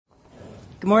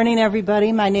Good morning,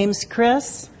 everybody. My name's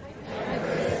Chris.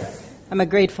 I'm a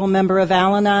grateful member of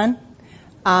Al-Anon.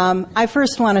 I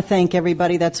first want to thank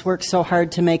everybody that's worked so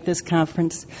hard to make this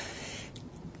conference.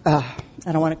 I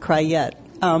don't want to cry yet.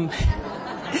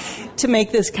 To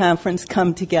make this conference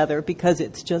come together, because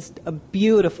it's just a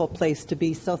beautiful place to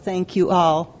be. So thank you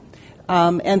all.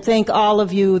 And thank all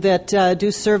of you that do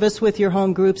service with your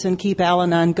home groups and keep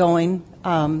Al-Anon going,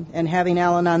 and having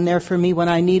Al-Anon there for me when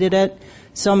I needed it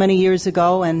so many years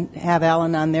ago, and have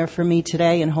Al-Anon there for me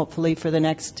today and hopefully for the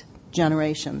next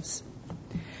generations.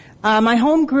 My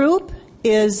home group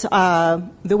is the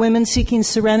Women Seeking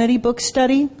Serenity book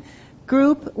study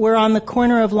group. We're on the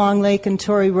corner of Long Lake and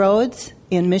Torrey Roads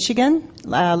in Michigan,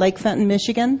 Lake Fenton,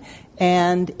 Michigan.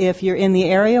 And if you're in the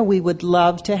area, we would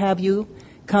love to have you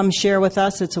come share with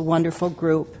us. It's a wonderful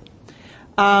group.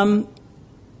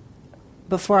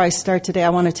 Before I start today,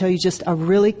 I want to tell you just a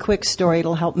really quick story.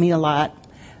 It'll help me a lot.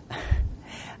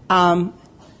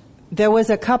 There was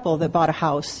a couple that bought a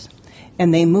house,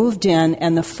 and they moved in,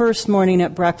 and the first morning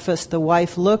at breakfast, the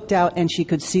wife looked out, and she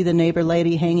could see the neighbor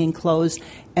lady hanging clothes,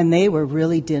 and they were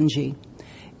really dingy.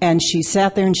 And she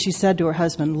sat there and she said to her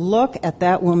husband, "Look at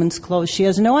that woman's clothes. She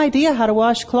has no idea how to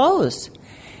wash clothes."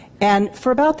 And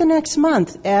for about the next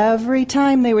month, every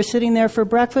time they were sitting there for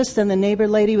breakfast and the neighbor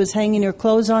lady was hanging her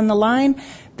clothes on the line,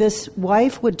 this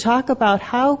wife would talk about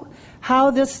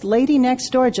how this lady next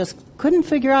door just couldn't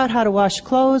figure out how to wash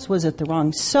clothes. Was it the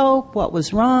wrong soap? What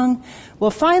was wrong?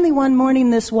 Well, finally one morning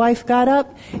this wife got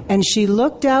up and she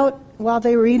looked out while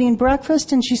they were eating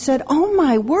breakfast and she said, "Oh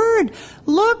my word,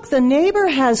 look, the neighbor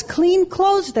has clean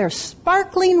clothes. They're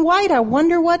sparkling white. I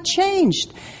wonder what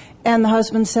changed." And the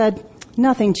husband said,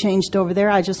 "Nothing changed over there.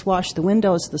 I just washed the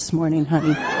windows this morning,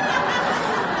 honey."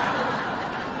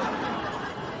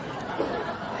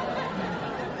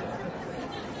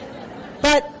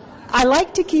 But I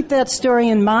like to keep that story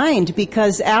in mind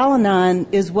because Al-Anon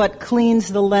is what cleans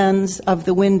the lens of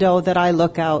the window that I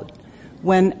look out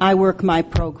when I work my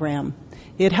program.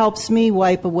 It helps me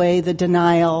wipe away the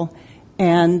denial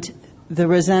and the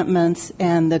resentments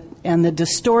and the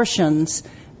distortions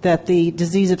that the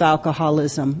disease of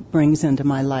alcoholism brings into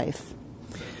my life.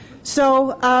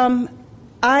 So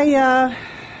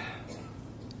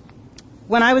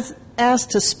when I was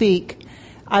asked to speak,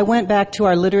 I went back to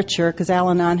our literature because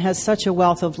Al-Anon has such a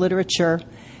wealth of literature,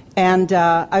 and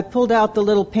I pulled out the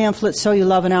little pamphlet, So You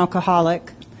Love an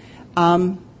Alcoholic.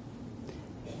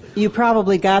 You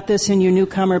probably got this in your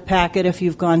newcomer packet if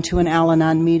you've gone to an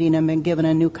Al-Anon meeting and been given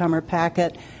a newcomer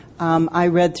packet. I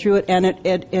read through it, and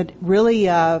it really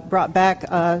brought back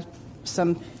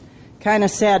some kind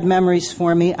of sad memories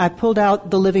for me. I pulled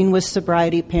out the Living with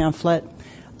Sobriety pamphlet,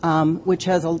 which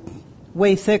has a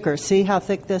way thicker. See how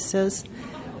thick this is?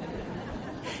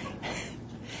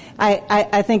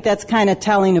 I think that's kind of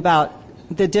telling about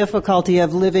the difficulty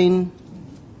of loving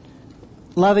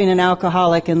an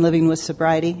alcoholic and living with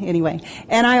sobriety. Anyway,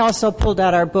 and I also pulled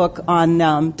out our book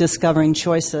on discovering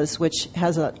choices, which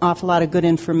has an awful lot of good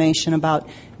information about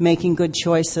making good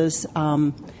choices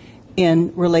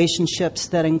in relationships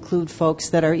that include folks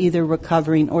that are either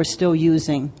recovering or still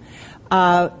using.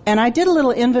 And I did a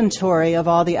little inventory of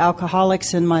all the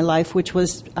alcoholics in my life, which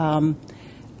was,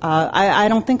 I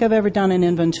don't think I've ever done an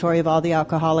inventory of all the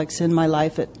alcoholics in my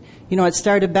life. It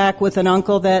started back with an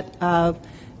uncle that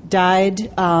died.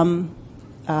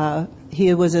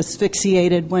 He was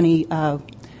asphyxiated when he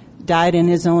died in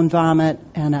his own vomit,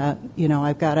 and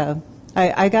I got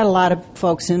a lot of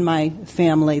folks in my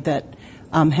family that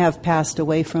have passed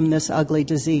away from this ugly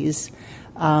disease.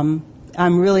 I'm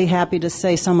really happy to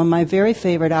say some of my very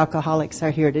favorite alcoholics are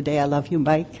here today. I love you,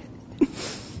 Mike,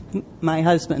 my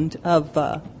husband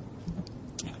of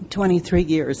 23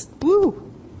 years.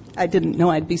 Woo! I didn't know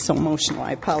I'd be so emotional.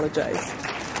 I apologize.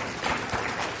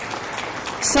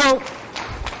 So,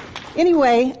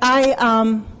 anyway,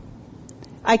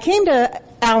 I came to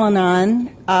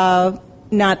Al-Anon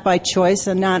not by choice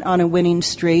and not on a winning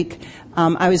streak.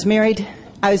 I was married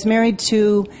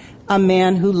to a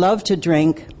man who loved to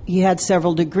drink. He had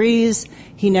several degrees.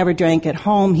 He never drank at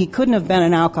home. He couldn't have been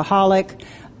an alcoholic.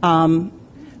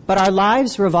 But our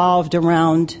lives revolved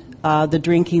around the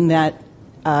drinking that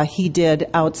he did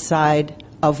outside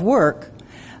of work.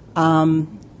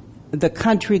 The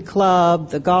country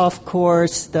club, the golf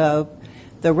course, the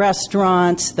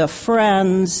restaurants, the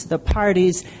friends, the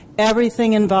parties,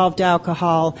 everything involved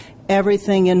alcohol,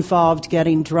 everything involved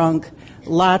getting drunk,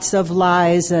 lots of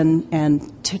lies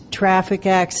and traffic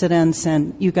accidents,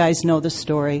 and you guys know the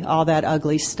story, all that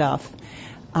ugly stuff.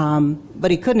 But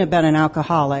he couldn't have been an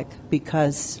alcoholic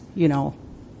because,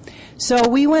 So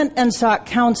we went and sought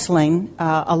counseling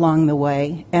along the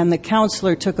way, and the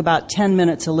counselor took about 10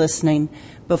 minutes of listening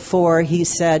before he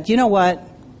said, you know what?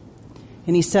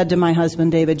 And he said to my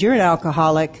husband, David, you're an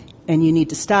alcoholic, and you need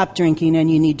to stop drinking, and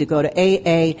you need to go to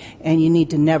AA, and you need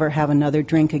to never have another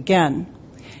drink again.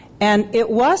 And it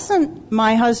wasn't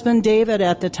my husband, David,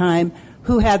 at the time,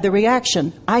 who had the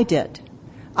reaction. I did.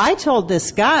 I told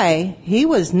this guy he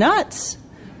was nuts.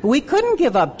 We couldn't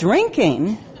give up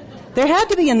drinking. There had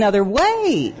to be another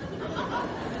way.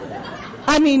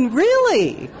 I mean,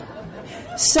 really.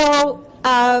 So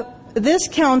this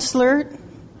counselor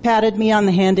patted me on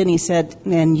the hand and he said,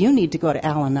 man, you need to go to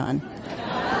Al-Anon.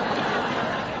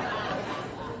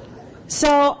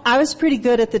 So I was pretty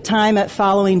good at the time at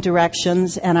following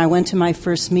directions, and I went to my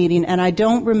first meeting, and I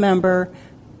don't remember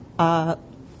a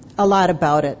lot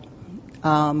about it.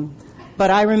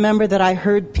 But I remember that I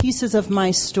heard pieces of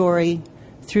my story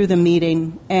through the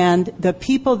meeting, and the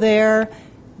people there,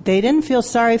 they didn't feel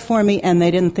sorry for me, and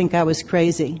they didn't think I was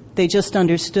crazy. They just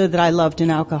understood that I loved an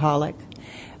alcoholic.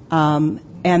 And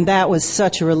that was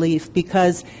such a relief,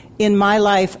 because in my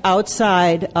life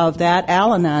outside of that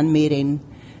Al-Anon meeting,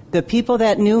 the people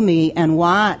that knew me and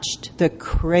watched the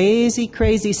crazy,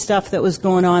 crazy stuff that was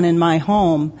going on in my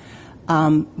home,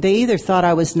 they either thought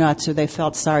I was nuts or they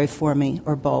felt sorry for me,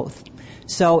 or both.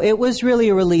 So it was really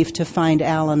a relief to find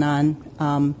Al-Anon.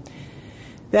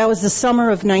 That was the summer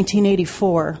of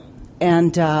 1984,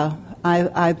 and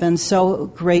I've been so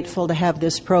grateful to have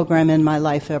this program in my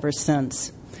life ever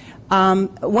since.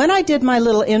 When I did my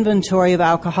little inventory of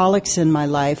alcoholics in my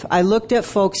life, I looked at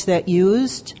folks that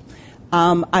used,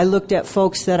 I looked at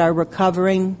folks that are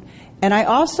recovering, and I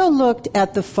also looked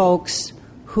at the folks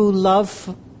who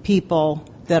love people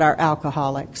that are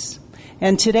alcoholics.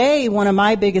 And today, one of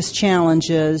my biggest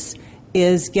challenges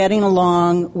is getting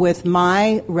along with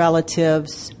my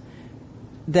relatives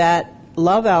that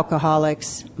love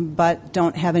alcoholics but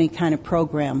don't have any kind of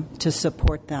program to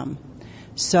support them.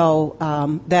 So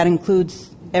that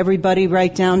includes everybody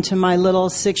right down to my little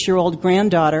 6-year-old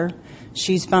granddaughter.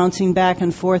 She's bouncing back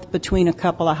and forth between a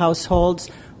couple of households,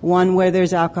 one where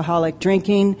there's alcoholic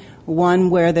drinking,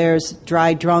 one where there's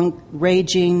dry drunk,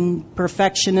 raging,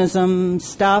 perfectionism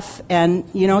stuff, and,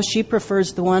 you know, she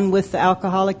prefers the one with the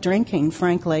alcoholic drinking,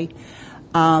 frankly.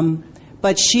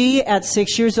 But she, at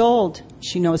 6 years old,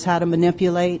 she knows how to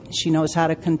manipulate, she knows how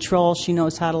to control, she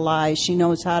knows how to lie, she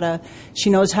knows how to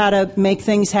make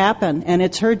things happen, and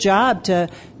it's her job to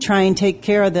try and take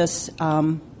care of this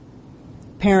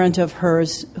parent of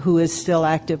hers who is still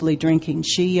actively drinking.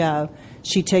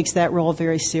 She takes that role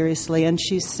very seriously, and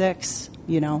she's 6,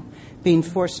 you know, being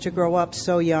forced to grow up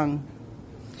so young.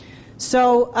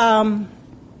 So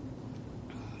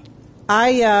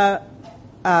I've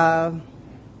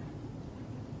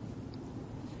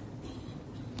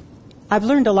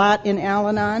learned a lot in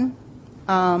Al-Anon.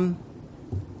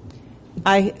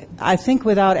 I think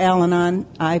without Al-Anon,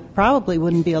 I probably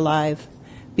wouldn't be alive,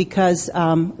 because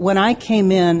when I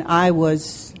came in, I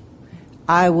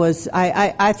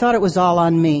thought it was all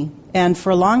on me. And for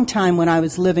a long time, when I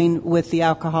was living with the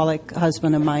alcoholic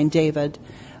husband of mine, David,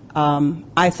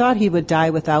 I thought he would die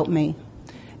without me,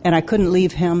 and I couldn't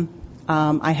leave him.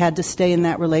 I had to stay in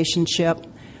that relationship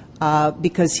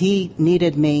because he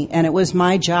needed me, and it was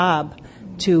my job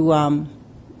to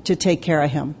take care of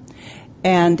him.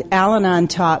 And Al-Anon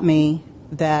taught me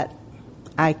that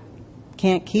I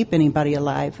can't keep anybody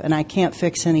alive, and I can't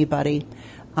fix anybody.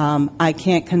 I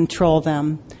can't control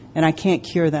them, and I can't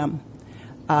cure them.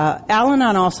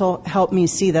 Al-Anon also helped me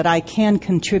see that I can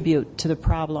contribute to the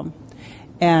problem.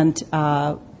 And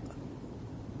I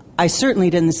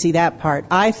certainly didn't see that part.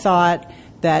 I thought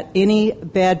that any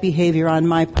bad behavior on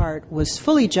my part was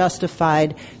fully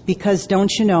justified because,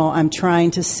 don't you know, I'm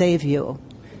trying to save you.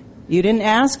 You didn't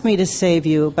ask me to save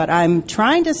you, but I'm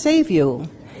trying to save you.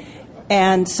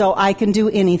 And so I can do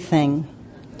anything.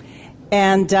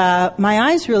 And my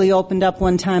eyes really opened up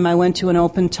one time. I went to an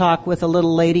open talk with a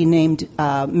little lady named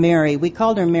Mary. We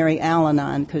called her Mary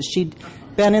Al-Anon because she'd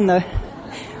been in the...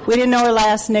 We didn't know her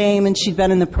last name, and she'd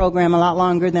been in the program a lot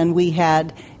longer than we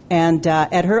had. And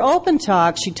at her open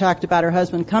talk, she talked about her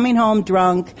husband coming home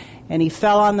drunk, and he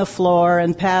fell on the floor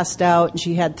and passed out. And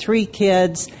she had 3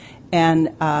 kids,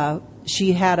 and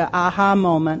she had an aha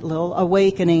moment, a little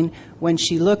awakening, when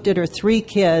she looked at her 3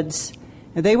 kids.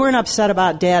 They weren't upset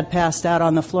about Dad passed out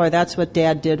on the floor. That's what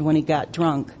Dad did when he got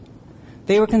drunk.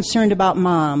 They were concerned about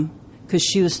Mom because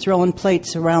she was throwing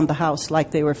plates around the house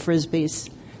like they were Frisbees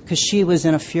because she was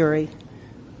in a fury.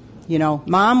 You know,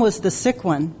 Mom was the sick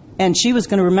one, and she was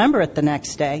going to remember it the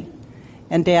next day,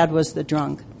 and Dad was the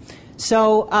drunk.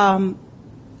 So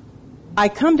I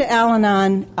come to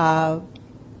Al-Anon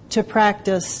to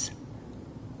practice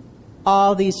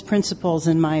all these principles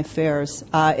in my affairs.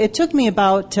 It took me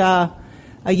about a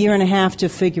year and a half to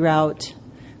figure out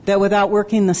that without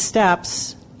working the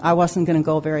steps, I wasn't going to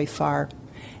go very far.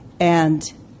 And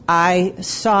I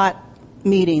sought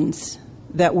meetings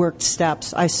that worked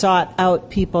steps. I sought out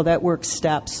people that worked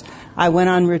steps. I went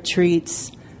on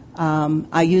retreats.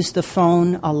 I used the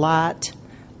phone a lot.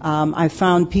 I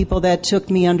found people that took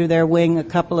me under their wing, a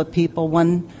couple of people.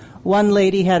 One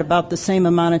lady had about the same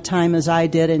amount of time as I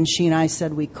did, and she and I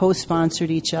said we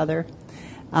co-sponsored each other.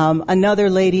 Another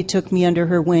lady took me under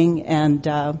her wing and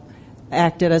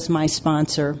acted as my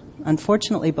sponsor.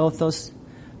 Unfortunately, both those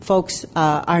folks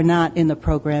are not in the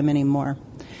program anymore.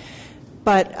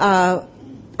 But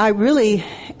I really,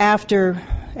 after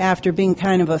being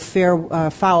kind of a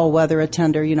foul weather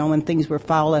attender, when things were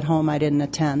foul at home, I didn't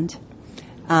attend.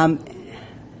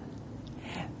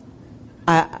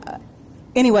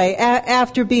 Anyway,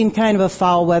 after being kind of a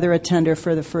foul weather attender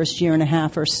for the first year and a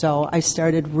half or so, I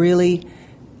started really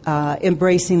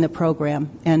embracing the program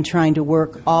and trying to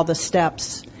work all the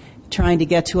steps, trying to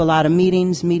get to a lot of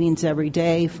meetings every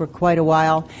day for quite a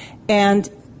while. And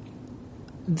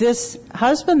this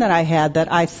husband that I had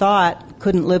that I thought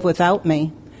couldn't live without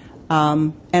me,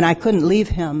 and I couldn't leave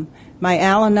him, my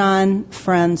Al-Anon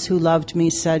friends who loved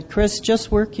me said, Chris,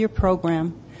 just work your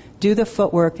program, do the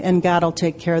footwork, and God will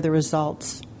take care of the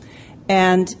results.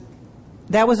 And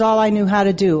that was all I knew how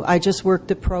to do. I just worked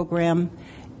the program.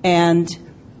 And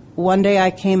one day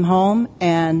I came home,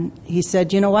 and he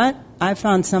said, you know what? I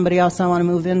found somebody else I want to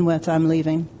move in with. I'm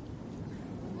leaving.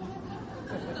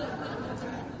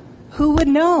 Who would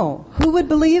know? Who would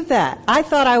believe that? I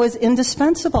thought I was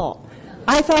indispensable.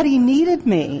 I thought he needed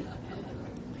me.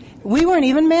 We weren't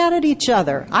even mad at each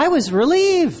other. I was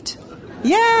relieved.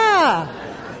 Yeah.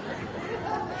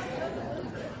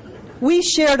 We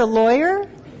shared a lawyer.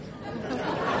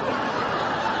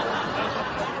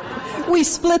 We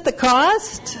split the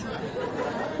cost.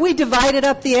 We divided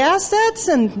up the assets,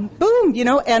 and boom,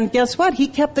 and guess what? He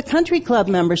kept the country club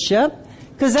membership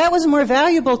because that was more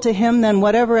valuable to him than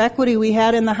whatever equity we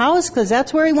had in the house, because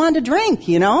that's where he wanted to drink,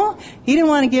 He didn't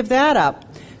want to give that up.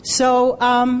 So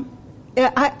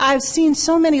I've seen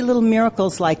so many little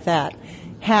miracles like that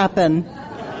happen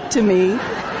to me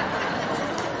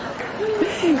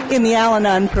in the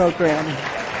Al-Anon program.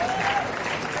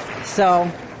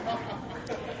 So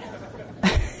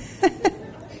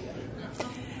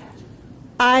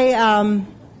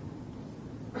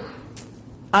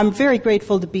I'm very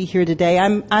grateful to be here today.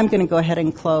 I'm going to go ahead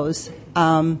and close.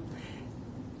 And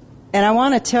I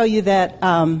want to tell you that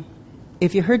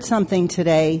if you heard something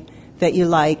today that you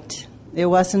liked, it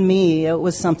wasn't me. It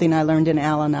was something I learned in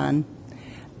Al-Anon.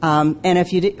 And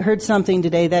if you heard something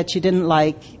today that you didn't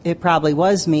like, it probably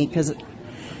was me, because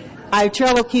I have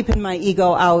trouble keeping my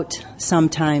ego out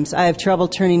sometimes. I have trouble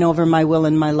turning over my will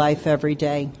in my life every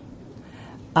day.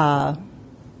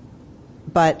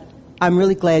 But I'm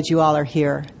really glad you all are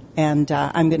here, and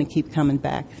I'm going to keep coming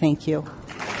back. Thank you.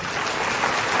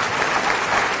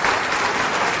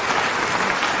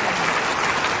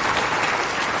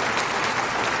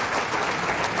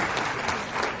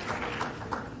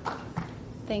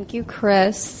 Thank you,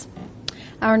 Chris.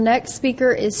 Our next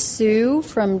speaker is Sue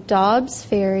from Dobbs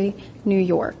Ferry, New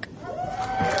York.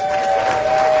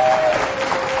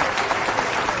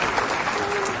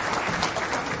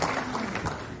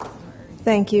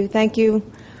 Thank you. Thank you.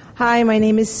 Hi, my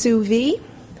name is Sue V.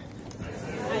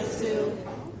 Hi, Sue.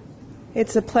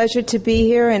 It's a pleasure to be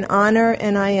here, an honor,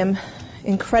 and I am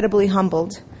incredibly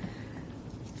humbled.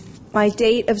 My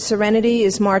date of serenity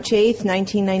is March 8th,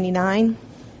 1999.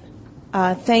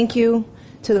 Thank you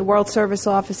to the World Service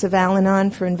Office of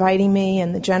Al-Anon for inviting me,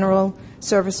 and the General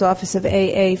Service Office of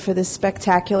AA for this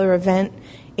spectacular event,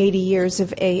 80 years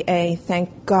of AA.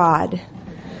 Thank God.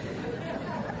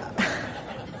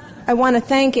 I want to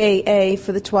thank AA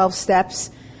for the 12 steps,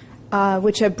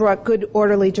 which have brought good,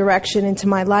 orderly direction into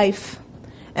my life,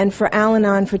 and for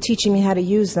Al-Anon for teaching me how to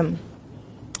use them.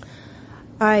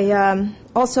 I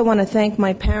also want to thank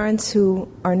my parents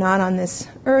who are not on this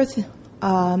earth,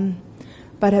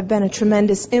 but have been a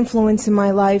tremendous influence in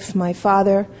my life. My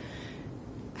father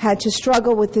had to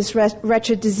struggle with this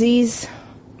wretched disease.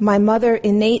 My mother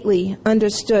innately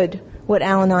understood what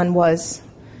Al-Anon was.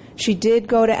 She did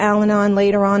go to Al-Anon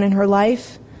later on in her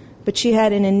life, but she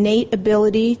had an innate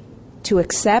ability to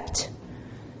accept,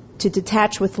 to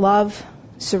detach with love,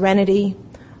 serenity.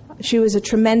 She was a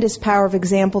tremendous power of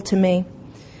example to me.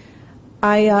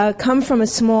 I come from a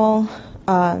small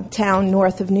town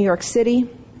north of New York City.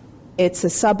 It's a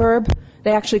suburb.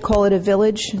 They actually call it a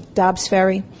village, Dobbs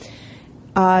Ferry.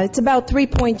 It's about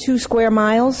 3.2 square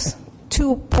miles,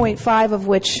 2.5 of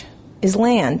which is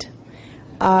land.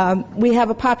 We have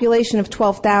a population of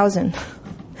 12,000,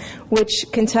 which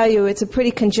can tell you it's a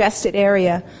pretty congested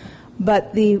area.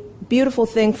 But the beautiful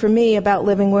thing for me about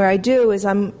living where I do is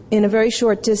I'm in a very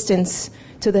short distance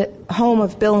to the home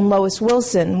of Bill and Lois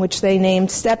Wilson, which they named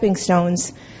Stepping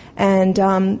Stones. And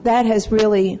that has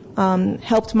really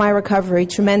helped my recovery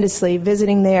tremendously,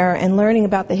 visiting there and learning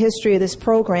about the history of this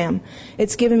program.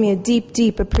 It's given me a deep,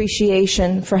 deep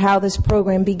appreciation for how this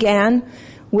program began,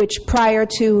 which prior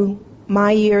to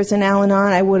my years in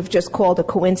Al-Anon, I would have just called a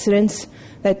coincidence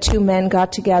that two men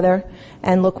got together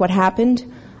and look what happened.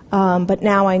 But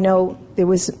now I know there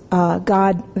was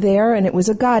God there, and it was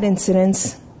a God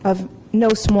incidence of no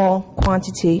small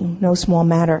quantity, no small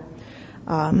matter.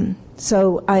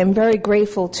 So I am very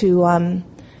grateful to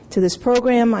this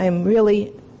program. I am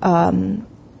really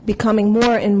becoming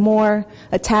more and more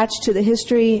attached to the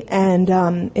history,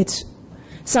 and it's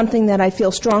something that I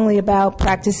feel strongly about,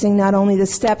 practicing not only the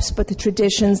steps but the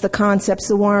traditions, the concepts,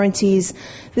 the warranties.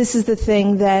 This is the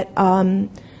thing that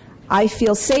I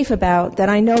feel safe about, that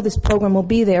I know this program will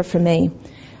be there for me.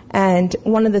 And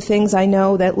one of the things I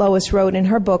know that Lois wrote in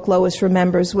her book, Lois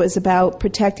Remembers, was about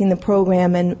protecting the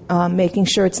program and making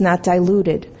sure it's not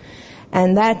diluted.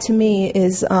 And that, to me,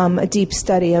 is a deep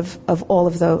study of all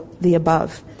of the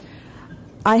above.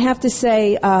 I have to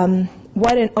say,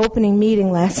 what an opening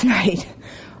meeting last night.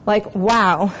 Like,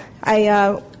 wow.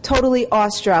 I totally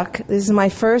awestruck. This is my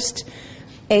first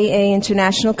AA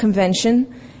International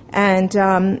Convention,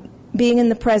 and being in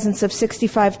the presence of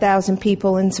 65,000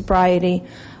 people in sobriety,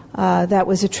 that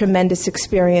was a tremendous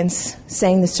experience.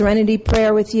 Saying the Serenity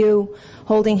Prayer with you,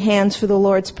 holding hands for the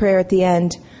Lord's Prayer at the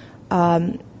end,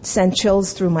 sent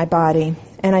chills through my body.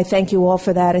 And I thank you all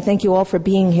for that. I thank you all for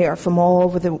being here from all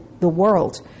over the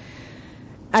world.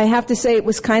 I have to say it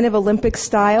was kind of Olympic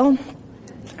style.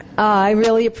 I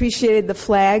really appreciated the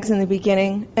flags in the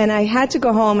beginning. And I had to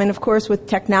go home, and of course with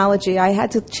technology, I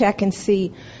had to check and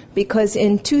see, because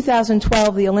in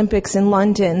 2012, the Olympics in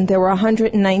London, there were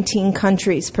 119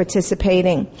 countries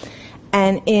participating.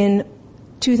 And in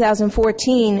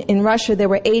 2014, in Russia, there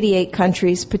were 88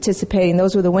 countries participating.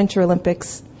 Those were the Winter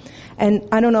Olympics. And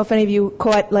I don't know if any of you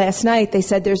caught last night, they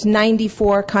said there's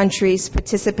 94 countries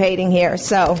participating here.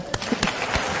 So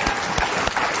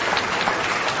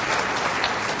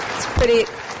it's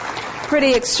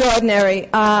pretty extraordinary.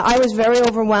 I was very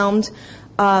overwhelmed.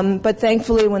 But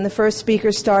thankfully, when the first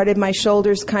speaker started, my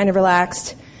shoulders kind of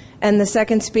relaxed. And the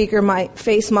second speaker, my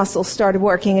face muscles started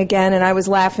working again, and I was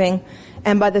laughing.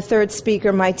 And by the third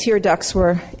speaker, my tear ducts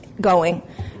were going.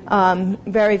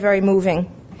 Very, very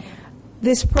moving.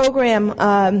 This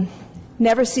program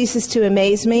never ceases to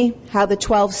amaze me, how the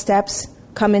 12 steps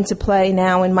come into play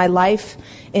now in my life,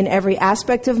 in every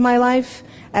aspect of my life.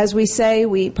 As we say,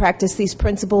 we practice these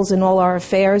principles in all our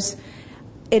affairs.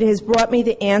 It has brought me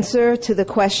the answer to the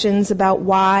questions about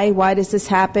why does this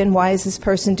happen, why is this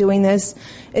person doing this.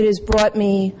 It has brought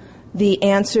me the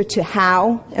answer to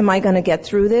how am I going to get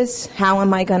through this, how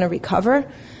am I going to recover,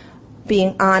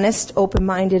 being honest,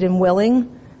 open-minded, and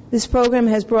willing. This program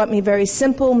has brought me very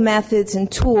simple methods and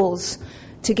tools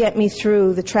to get me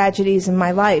through the tragedies in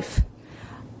my life.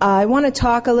 I want to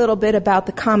talk a little bit about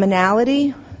the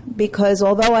commonality, because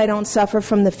although I don't suffer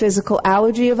from the physical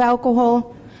allergy of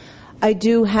alcohol, I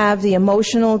do have the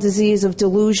emotional disease of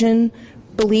delusion,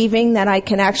 believing that I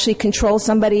can actually control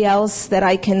somebody else, that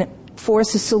I can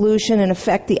force a solution and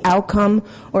affect the outcome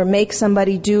or make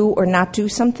somebody do or not do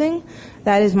something.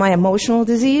 That is my emotional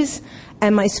disease.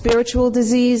 And my spiritual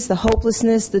disease, the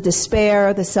hopelessness, the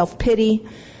despair, the self-pity,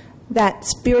 that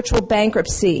spiritual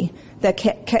bankruptcy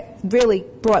that really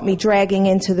brought me dragging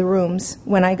into the rooms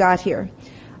when I got here.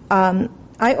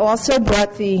 I also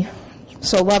brought the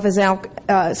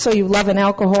So you love an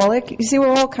alcoholic. You see,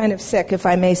 we're all kind of sick, if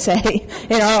I may say,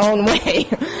 in our own way.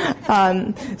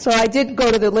 So I did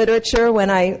go to the literature when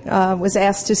I was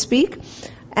asked to speak.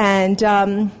 And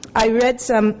I read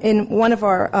some in one of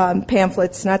our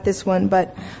pamphlets, not this one,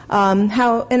 but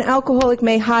how an alcoholic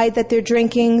may hide that they're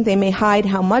drinking. They may hide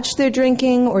how much they're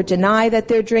drinking or deny that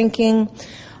they're drinking,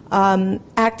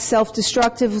 act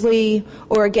self-destructively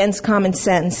or against common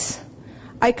sense.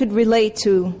 I could relate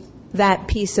to that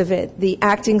piece of it, the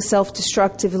acting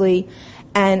self-destructively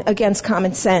and against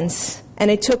common sense. And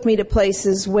it took me to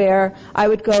places where I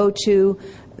would go to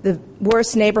the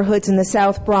worst neighborhoods in the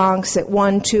South Bronx at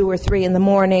 1, 2, or 3 in the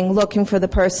morning looking for the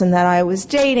person that I was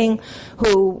dating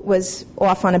who was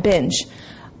off on a binge.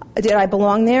 Did I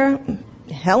belong there?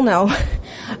 Hell no.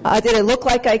 Did it look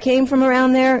like I came from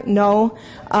around there? No.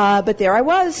 But there I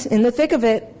was, in the thick of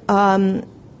it.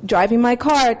 driving my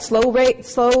car at slow rate,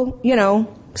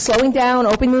 slowing down,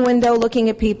 opening the window, looking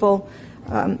at people,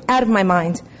 out of my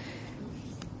mind.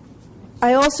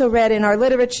 I also read in our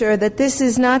literature that this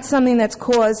is not something that's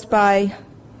caused by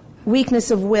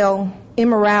weakness of will,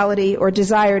 immorality, or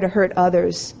desire to hurt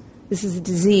others. This is a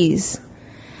disease.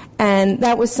 And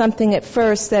that was something at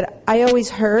first that I always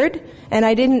heard, and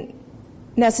I didn't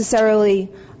necessarily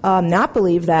not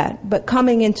believe that, but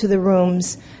coming into the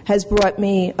rooms has brought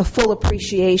me a full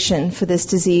appreciation for this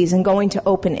disease, and going to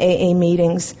open AA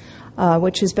meetings,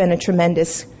 which has been a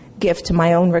tremendous gift to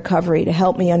my own recovery, to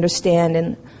help me understand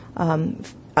and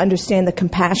understand the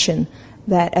compassion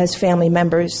that as family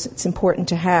members it's important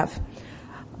to have.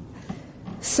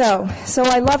 So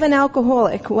I love an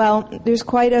alcoholic. Well, there's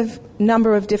quite a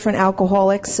number of different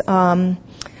alcoholics. I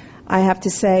have to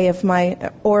say, if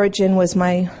my origin was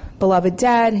my beloved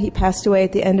dad, he passed away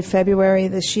at the end of February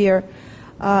this year.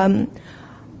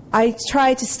 I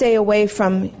try to stay away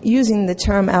from using the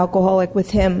term alcoholic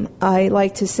with him. I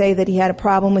like to say that he had a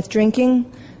problem with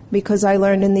drinking, because I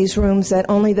learned in these rooms that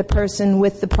only the person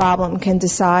with the problem can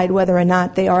decide whether or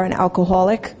not they are an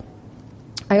alcoholic.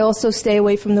 I also stay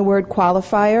away from the word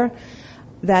qualifier.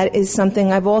 That is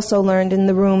something I've also learned in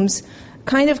the rooms.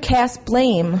 Kind of cast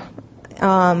blame,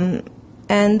 and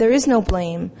there is no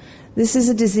blame. This is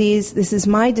a disease, this is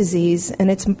my disease,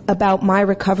 and it's about my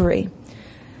recovery.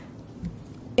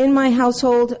 In my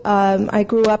household, I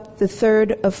grew up the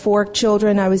third of 4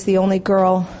 children. I was the only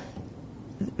girl.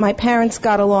 My parents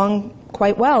got along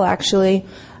quite well, actually.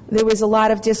 There was a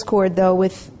lot of discord, though,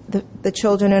 with the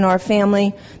children in our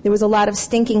family. There was a lot of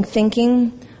stinking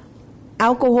thinking.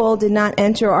 Alcohol did not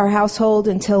enter our household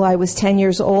until I was 10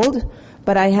 years old,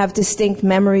 but I have distinct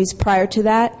memories prior to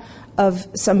that of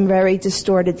some very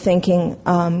distorted thinking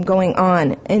going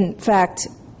on. In fact,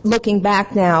 looking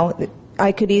back now,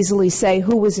 I could easily say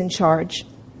who was in charge.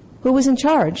 Who was in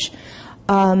charge?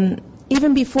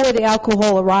 Even before the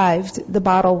alcohol arrived, the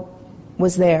bottle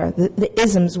was there. The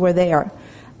isms were there.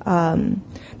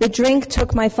 The drink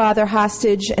took my father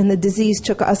hostage, and the disease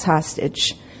took us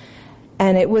hostage.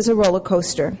 And it was a roller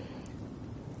coaster.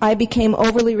 I became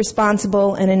overly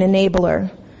responsible and an enabler,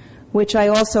 which I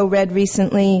also read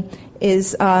recently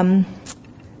is that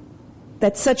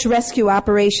such rescue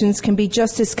operations can be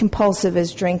just as compulsive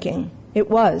as drinking. It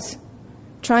was.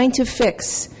 Trying to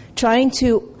fix, trying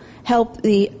to help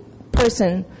the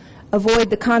person avoid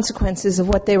the consequences of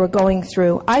what they were going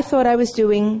through. I thought I was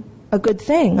doing a good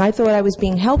thing. I thought I was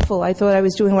being helpful. I thought I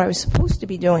was doing what I was supposed to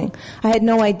be doing. I had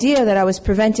no idea that I was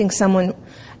preventing someone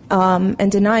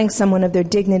and denying someone of their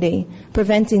dignity,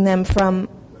 preventing them from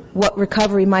what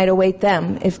recovery might await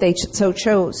them if they so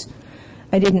chose.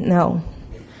 I didn't know.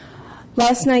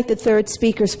 Last night, the third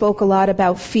speaker spoke a lot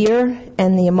about fear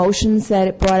and the emotions that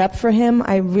it brought up for him.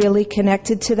 I really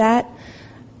connected to that.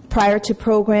 Prior to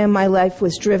program, my life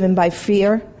was driven by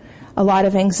fear, a lot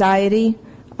of anxiety,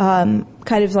 kind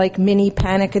of like mini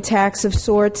panic attacks of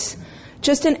sorts,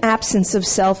 just an absence of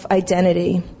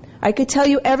self-identity. I could tell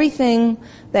you everything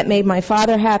that made my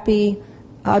father happy,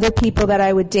 other people that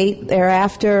I would date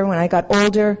thereafter when I got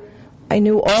older. I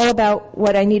knew all about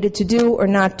what I needed to do or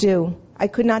not do. I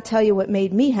could not tell you what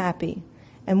made me happy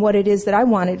and what it is that I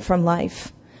wanted from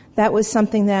life. That was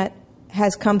something that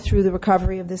has come through the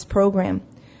recovery of this program.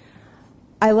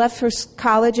 I left for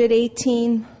college at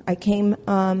 18.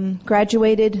 I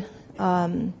graduated.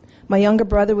 My younger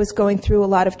brother was going through a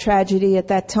lot of tragedy at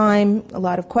that time, a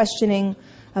lot of questioning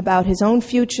about his own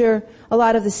future, a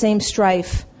lot of the same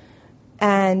strife.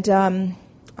 And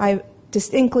I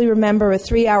distinctly remember a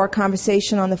 3-hour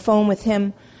conversation on the phone with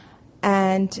him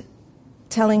and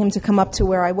telling him to come up to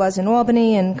where I was in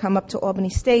Albany and come up to Albany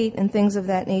State and things of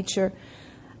that nature.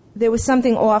 There was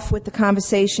something off with the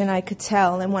conversation, I could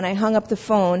tell. And when I hung up the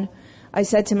phone, I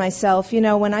said to myself,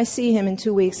 when I see him in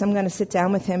 2 weeks, I'm going to sit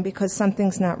down with him because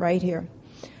something's not right here.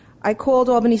 I called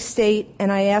Albany State and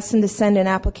I asked them to send an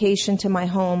application to my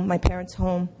home, my parents'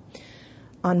 home,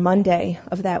 on Monday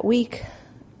of that week.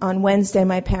 On Wednesday,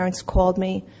 my parents called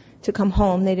me to come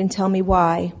home. They didn't tell me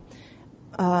why.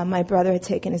 My brother had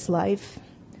taken his life.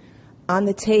 On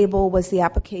the table was the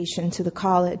application to the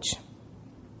college.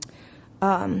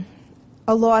 A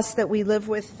loss that we live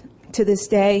with to this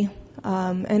day.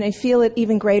 And I feel it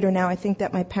even greater now. I think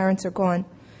that my parents are gone.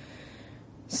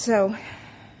 So,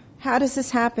 how does this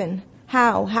happen?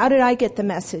 How? How did I get the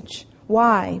message?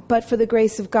 Why? But for the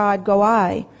grace of God, go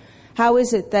I. How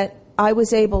is it that I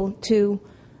was able to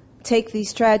take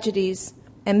these tragedies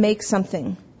and make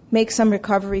some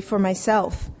recovery for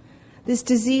myself? This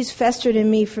disease festered in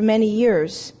me for many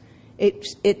years.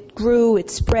 It grew, it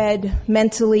spread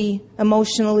mentally,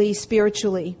 emotionally,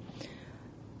 spiritually.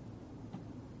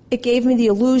 it gave me the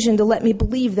illusion to let me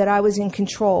believe that I was in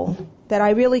control, that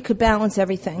I really could balance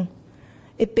everything.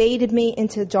 It baited me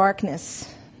into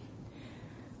darkness.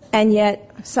 And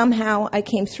yet, somehow, I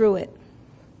came through it.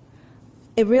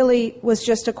 It really was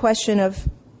just a question of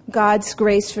God's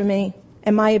grace for me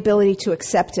and my ability to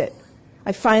accept it.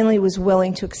 I finally was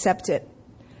willing to accept it.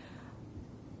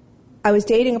 I was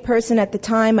dating a person at the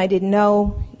time I didn't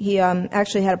know. He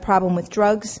actually had a problem with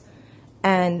drugs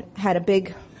and had a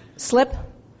big slip.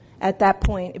 At that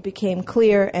point, it became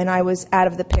clear, and I was out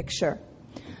of the picture.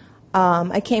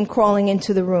 I came crawling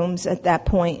into the rooms at that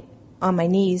point on my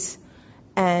knees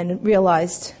and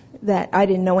realized that I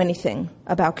didn't know anything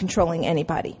about controlling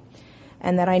anybody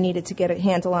and that I needed to get a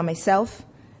handle on myself.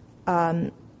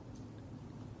 Thank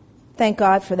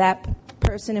God for that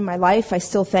person in my life. I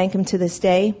still thank him to this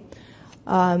day.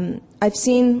 I've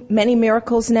seen many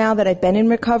miracles now that I've been in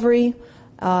recovery.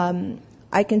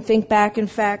 I can think back, in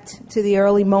fact, to the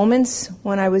early moments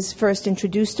when I was first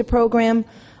introduced to program.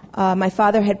 My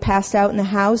father had passed out in the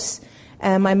house,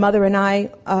 and my mother and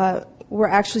I were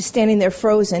actually standing there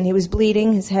frozen. He was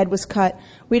bleeding. His head was cut.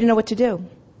 We didn't know what to do.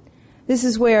 This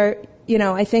is where,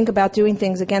 I think about doing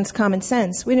things against common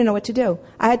sense. We didn't know what to do.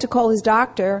 I had to call his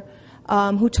doctor,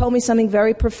 who told me something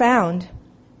very profound,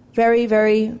 very,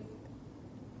 very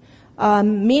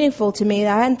meaningful to me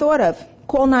that I hadn't thought of.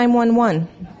 Call 911.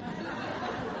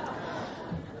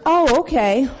 Oh,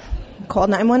 okay. Called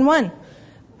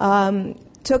 911.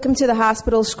 Took him to the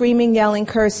hospital, screaming, yelling,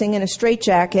 cursing, in a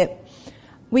straitjacket.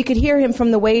 We could hear him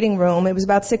from the waiting room. It was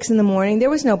about 6 a.m. There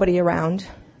was nobody around.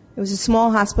 It was a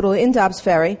small hospital in Dobbs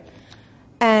Ferry.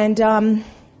 And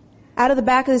out of the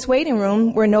back of this waiting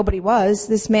room, where nobody was,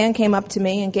 this man came up to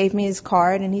me and gave me his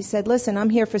card, and he said, "Listen, I'm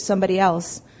here for somebody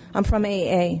else. I'm from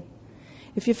AA.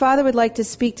 If your father would like to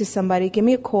speak to somebody, give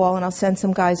me a call, and I'll send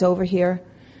some guys over here."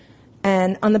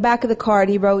 And on the back of the card,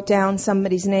 he wrote down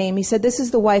somebody's name. He said, "This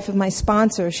is the wife of my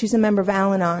sponsor. She's a member of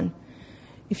Al-Anon.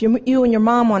 If you and your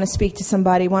mom want to speak to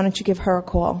somebody, why don't you give her a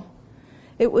call?"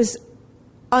 It was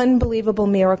unbelievable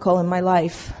miracle in my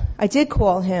life. I did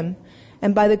call him,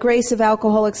 and by the grace of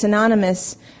Alcoholics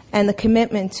Anonymous and the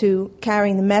commitment to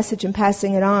carrying the message and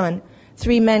passing it on,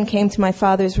 3 men came to my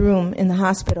father's room in the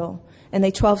hospital, and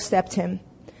they 12-stepped him.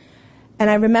 And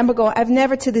I remember going, I've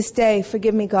never to this day,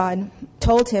 forgive me God,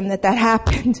 told him that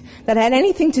happened, that had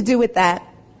anything to do with that.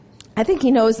 I think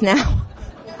he knows now.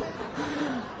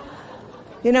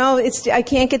 I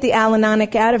can't get the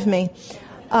Al-Anonic out of me.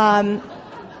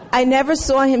 I never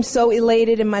saw him so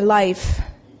elated in my life.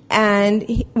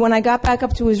 And when I got back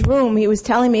up to his room, he was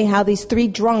telling me how these 3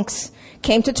 drunks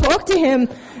came to talk to him.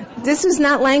 This is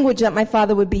not language that my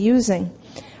father would be using.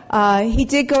 He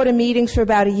did go to meetings for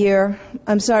about a year.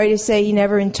 I'm sorry to say he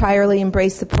never entirely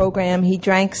embraced the program. He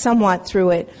drank somewhat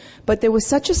through it. But there was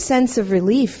such a sense of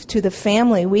relief to the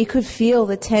family. We could feel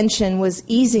the tension was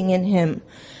easing in him.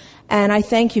 And I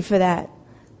thank you for that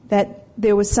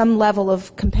there was some level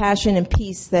of compassion and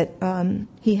peace that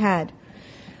he had.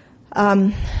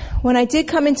 When I did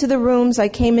come into the rooms, I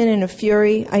came in a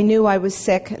fury. I knew I was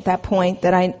sick at that point,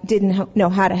 that I didn't know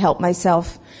how to help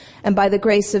myself. And by the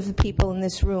grace of the people in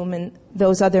this room and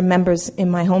those other members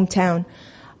in my hometown,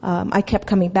 I kept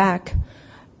coming back.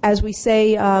 As we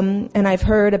say, and I've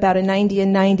heard about a 90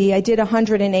 and 90, I did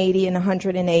 180 and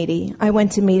 180. I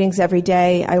went to meetings every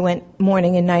day. I went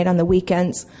morning and night on the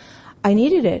weekends. I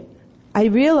needed it. I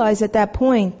realized at that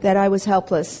point that I was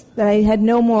helpless, that I had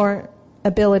no more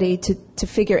ability to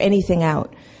figure anything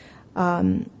out.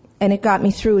 And it got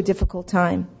me through a difficult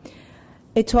time.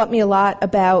 It taught me a lot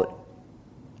about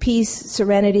peace,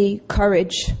 serenity,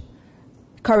 courage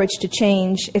to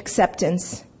change,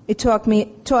 acceptance. It taught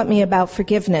me about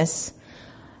forgiveness.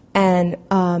 And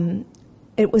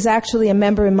it was actually a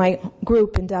member in my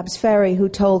group in Dobbs Ferry who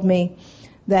told me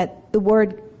that the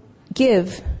word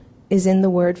give is in the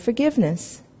word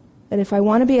forgiveness. That if I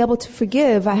want to be able to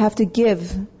forgive, I have to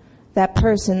give that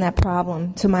person, that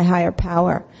problem, to my higher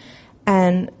power.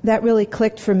 And that really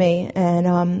clicked for me,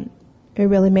 and it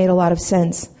really made a lot of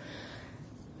sense.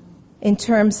 In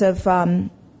terms of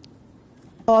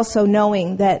also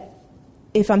knowing that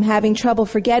if I'm having trouble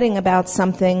forgetting about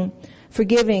something,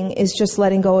 forgiving is just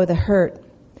letting go of the hurt.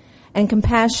 And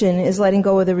compassion is letting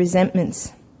go of the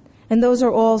resentments. And those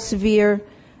are all severe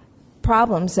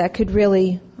problems that could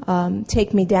really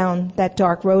take me down that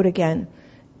dark road again,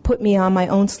 put me on my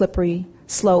own slippery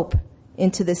slope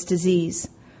into this disease.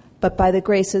 But by the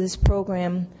grace of this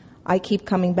program, I keep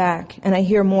coming back, and I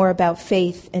hear more about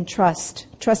faith and trust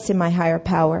in my higher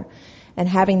power, and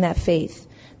having that faith.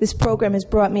 This program has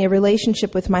brought me a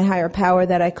relationship with my higher power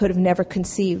that I could have never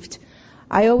conceived.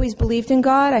 I always believed in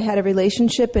God. I had a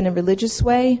relationship in a religious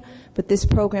way, but this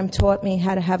program taught me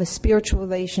how to have a spiritual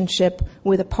relationship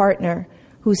with a partner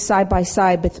who's side by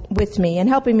side with me and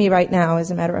helping me right now,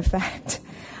 as a matter of fact.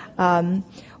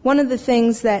 One of the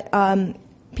things that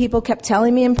people kept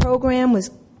telling me in program was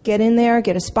get in there,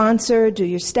 get a sponsor, do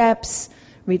your steps,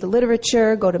 read the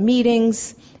literature, go to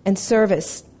meetings, and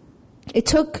service. It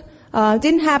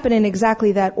didn't happen in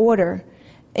exactly that order.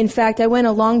 In fact, I went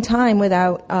a long time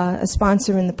without a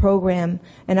sponsor in the program,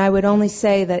 and I would only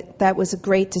say that that was a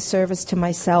great disservice to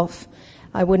myself.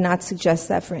 I would not suggest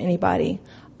that for anybody.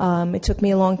 It took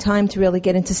me a long time to really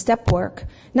get into step work.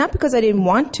 Not because I didn't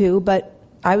want to, but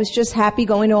I was just happy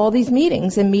going to all these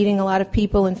meetings and meeting a lot of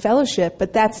people in fellowship,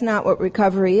 but that's not what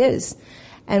recovery is.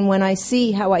 And when I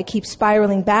see how I keep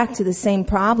spiraling back to the same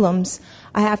problems,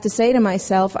 I have to say to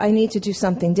myself, I need to do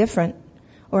something different,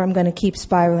 or I'm going to keep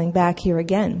spiraling back here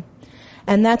again.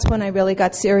 And that's when I really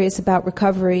got serious about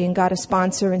recovery and got a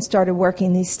sponsor and started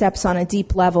working these steps on a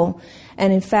deep level.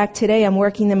 And in fact, today I'm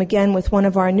working them again with one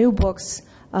of our new books,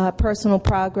 Personal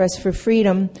Progress for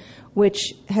Freedom,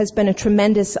 which has been a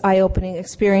tremendous eye-opening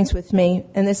experience with me.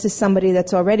 And this is somebody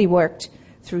that's already worked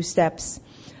through steps.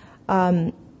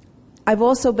 I've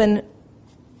also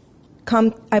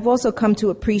come to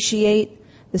appreciate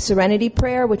the Serenity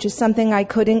Prayer, which is something I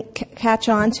couldn't catch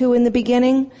on to in the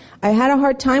beginning. I had a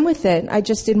hard time with it. I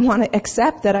just didn't want to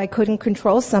accept that I couldn't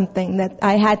control something, that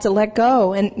I had to let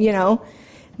go. And,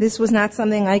 this was not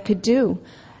something I could do.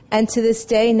 And to this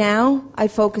day now, I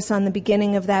focus on the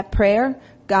beginning of that prayer.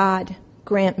 God,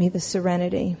 grant me the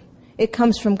serenity. It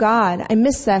comes from God. I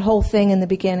missed that whole thing in the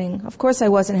beginning. Of course I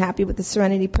wasn't happy with the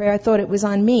Serenity Prayer. I thought it was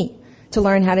on me to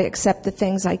learn how to accept the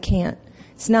things I can't.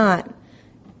 It's not.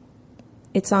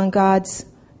 That's on God's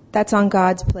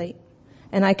plate.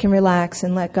 And I can relax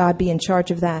and let God be in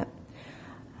charge of that.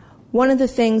 One of the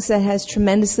things that has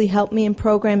tremendously helped me in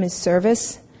program is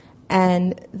service.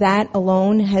 And that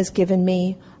alone has given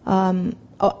me,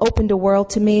 opened a world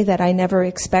to me that I never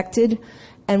expected.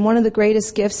 And one of the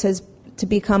greatest gifts has to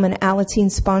become an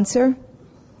Alateen sponsor.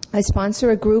 I sponsor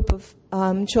a group of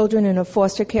children in a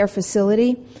foster care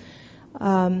facility.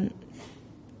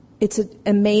 It's an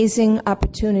amazing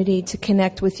opportunity to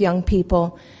connect with young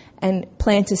people and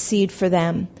plant a seed for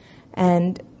them.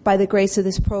 And by the grace of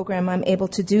this program, I'm able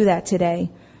to do that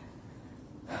today.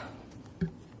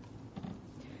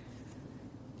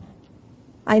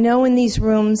 I know in these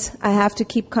rooms I have to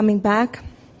keep coming back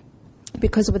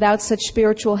because without such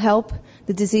spiritual help,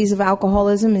 the disease of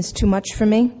alcoholism is too much for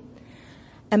me.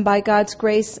 And by God's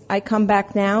grace, I come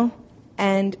back now,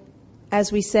 and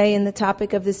as we say in the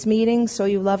topic of this meeting, so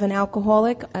you love an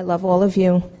alcoholic, I love all of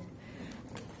you.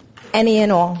 Any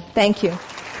and all. Thank you.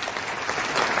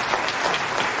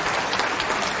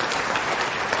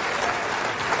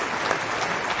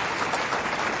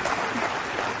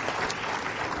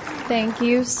 Thank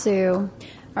you, Sue.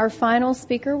 Our final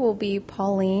speaker will be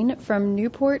Pauline from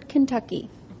Newport, Kentucky.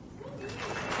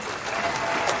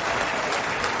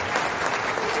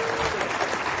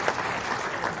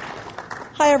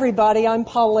 Hi, everybody. I'm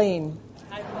Pauline.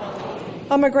 Hi, Pauline.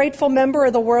 I'm a grateful member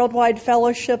of the Worldwide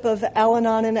Fellowship of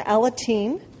Al-Anon and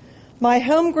Alateen. My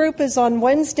home group is on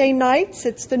Wednesday nights.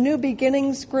 It's the New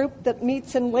Beginnings group that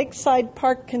meets in Lakeside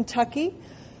Park, Kentucky.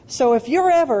 So if you're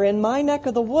ever in my neck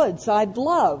of the woods, I'd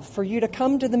love for you to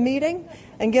come to the meeting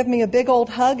and give me a big old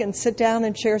hug and sit down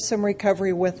and share some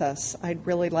recovery with us. I'd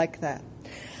really like that.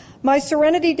 My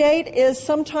serenity date is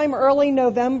sometime early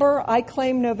November. I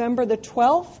claim November the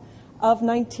 12th of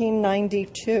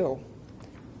 1992.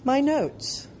 My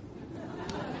notes.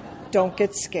 Don't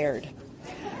get scared.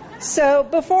 So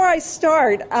before I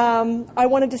start, I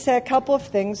wanted to say a couple of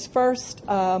things. First,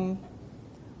 I'm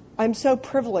so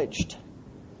privileged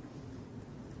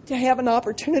to have an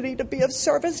opportunity to be of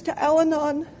service to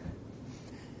Al-Anon,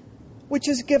 which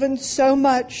has given so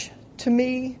much to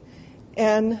me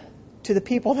and to the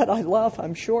people that I love,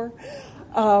 I'm sure.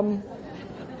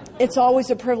 It's always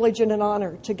a privilege and an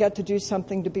honor to get to do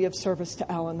something to be of service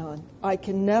to Al-Anon. I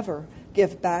can never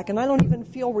give back, and I don't even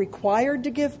feel required to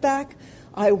give back.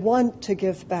 I want to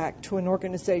give back to an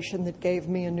organization that gave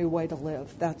me a new way to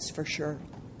live, that's for sure.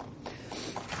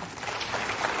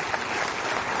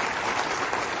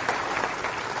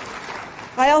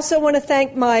 I also want to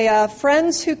thank my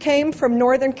friends who came from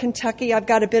Northern Kentucky. I've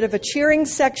got a bit of a cheering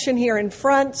section here in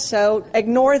front, so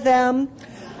ignore them.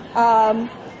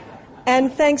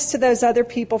 And thanks to those other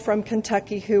people from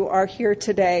Kentucky who are here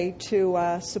today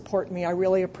to support me. I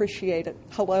really appreciate it.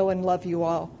 Hello and love you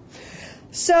all.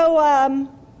 So,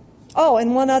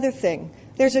 and one other thing.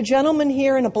 There's a gentleman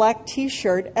here in a black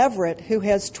T-shirt, Everett, who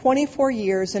has 24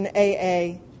 years in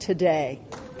AA today.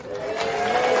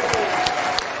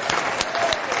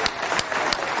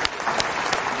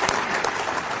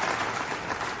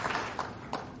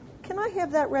 Can I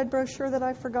have that red brochure that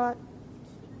I forgot?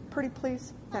 Pretty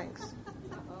please? Thanks.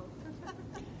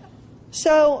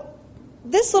 So,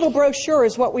 this little brochure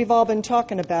is what we've all been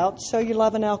talking about, So You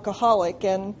Love an Alcoholic,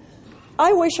 and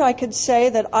I wish I could say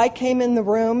that I came in the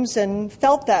rooms and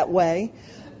felt that way,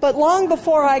 but long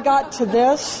before I got to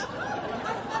this,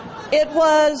 it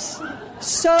was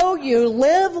So You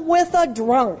Live with a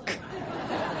Drunk.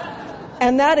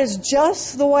 And that is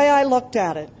just the way I looked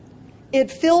at it. It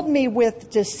filled me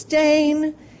with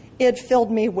disdain, it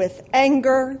filled me with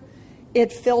anger,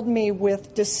 it filled me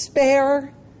with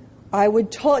despair. I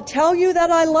would tell you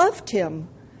that I loved him,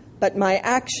 but my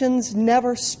actions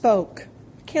never spoke.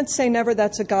 I can't say never,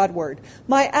 that's a God word.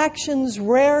 My actions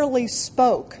rarely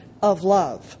spoke of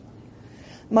love.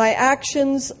 My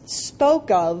actions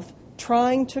spoke of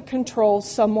trying to control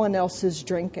someone else's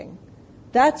drinking.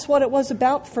 That's what it was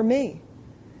about for me.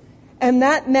 And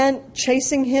that meant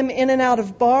chasing him in and out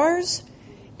of bars.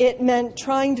 It meant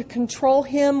trying to control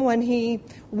him when he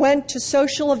went to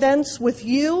social events with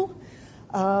you.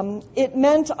 It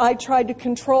meant I tried to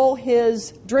control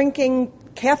his drinking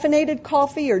caffeinated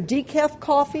coffee or decaf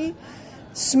coffee,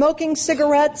 smoking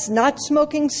cigarettes, not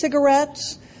smoking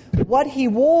cigarettes, what he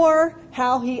wore,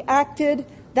 how he acted.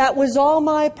 That was all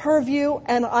my purview,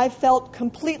 and I felt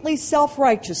completely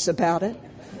self-righteous about it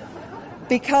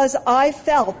because I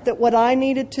felt that what I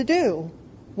needed to do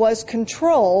was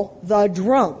control the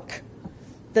drunk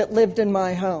that lived in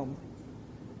my home.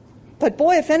 But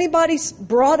boy, if anybody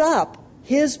brought up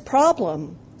his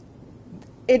problem,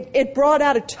 it brought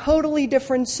out a totally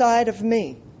different side of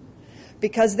me,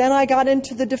 because then I got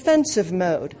into the defensive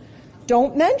mode.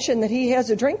 Don't mention that he has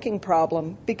a drinking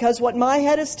problem, because what my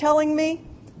head is telling me,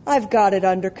 I've got it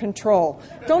under control.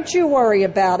 Don't you worry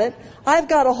about it. I've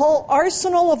got a whole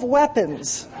arsenal of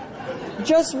weapons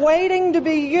just waiting to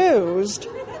be used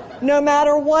no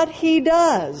matter what he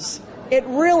does. It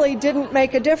really didn't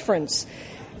make a difference.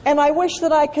 And I wish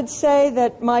that I could say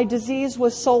that my disease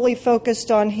was solely focused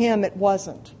on him. It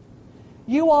wasn't.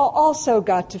 You all also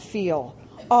got to feel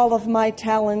all of my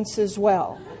talents as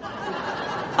well.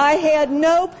 I had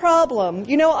no problem.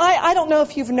 You know, I don't know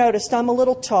if you've noticed, I'm a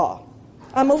little tall.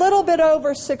 I'm a little bit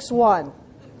over 6'1".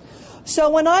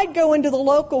 So when I'd go into the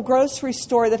local grocery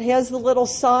store that has the little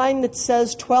sign that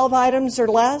says 12 items or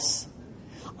less,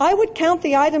 I would count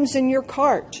the items in your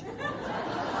cart.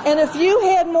 And if you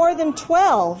had more than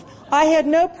 12, I had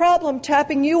no problem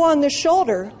tapping you on the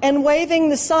shoulder and waving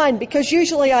the sign, because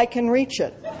usually I can reach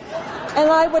it. And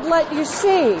I would let you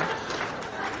see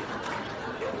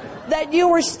that you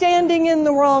were standing in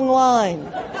the wrong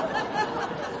line.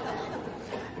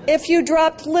 If you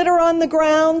dropped litter on the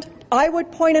ground, I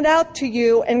would point it out to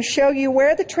you and show you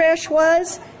where the trash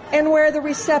was and where the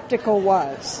receptacle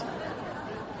was.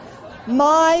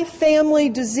 My family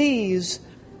disease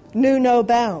knew no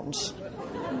bounds,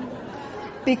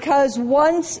 because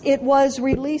once it was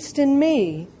released in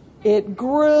me, it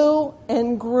grew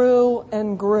and grew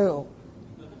and grew.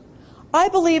 I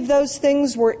believe those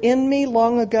things were in me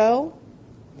long ago.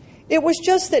 It was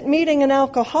just that meeting an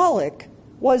alcoholic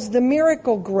was the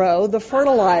miracle grow, the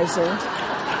fertilizer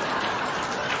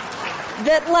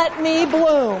that let me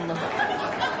bloom.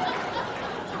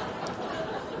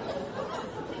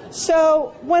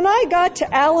 So when I got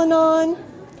to Al-Anon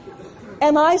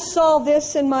and I saw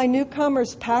this in my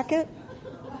newcomer's packet,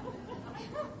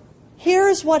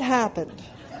 here's what happened.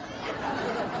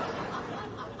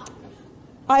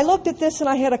 I looked at this and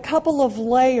I had a couple of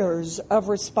layers of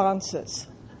responses.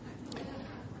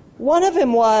 One of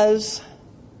them was,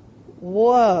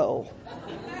 whoa,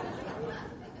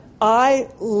 I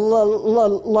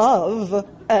love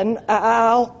an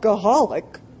alcoholic.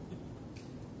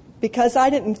 Because I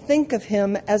didn't think of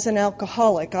him as an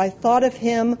alcoholic. I thought of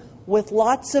him with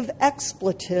lots of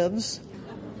expletives,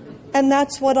 and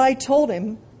that's what I told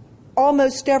him.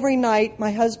 Almost every night,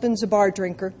 my husband's a bar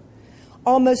drinker.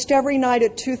 Almost every night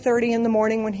at 2:30 in the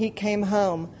morning when he came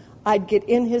home, I'd get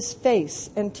in his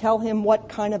face and tell him what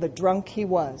kind of a drunk he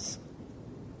was.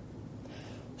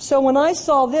 So when I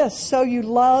saw this, So You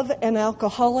Love an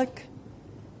Alcoholic,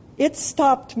 it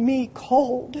stopped me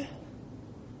cold.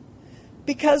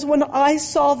 Because when I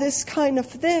saw this kind of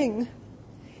thing,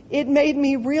 it made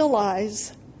me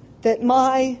realize that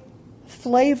my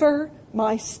flavor,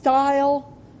 my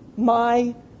style,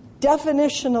 my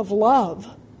definition of love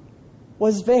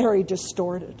was very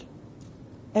distorted,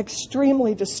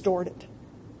 extremely distorted.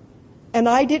 And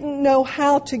I didn't know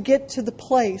how to get to the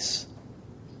place.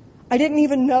 I didn't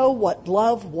even know what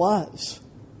love was.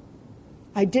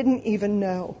 I didn't even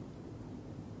know.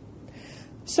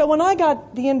 So when I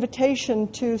got the invitation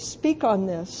to speak on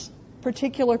this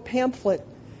particular pamphlet,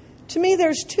 to me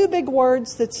there's two big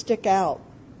words that stick out.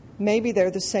 Maybe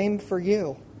they're the same for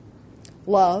you.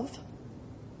 Love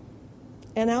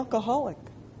and alcoholic.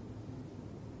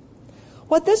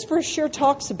 What this brochure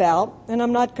talks about, and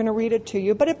I'm not going to read it to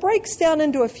you, but it breaks down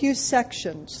into a few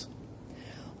sections.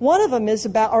 One of them is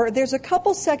about, or there's a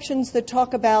couple sections that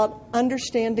talk about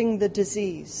understanding the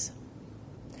disease.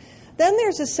 Then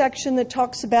there's a section that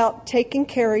talks about taking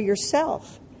care of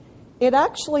yourself. It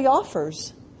actually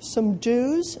offers some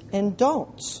do's and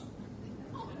don'ts,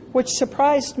 which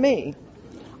surprised me.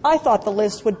 I thought the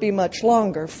list would be much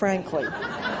longer, frankly.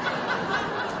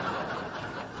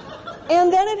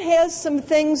 And then it has some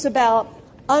things about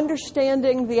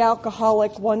understanding the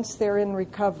alcoholic once they're in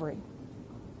recovery.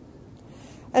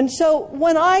 And so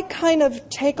when I kind of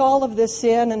take all of this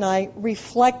in and I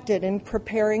reflected in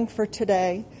preparing for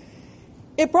today,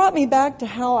 it brought me back to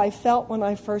how I felt when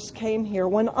I first came here,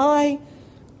 when I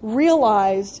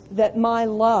realized that my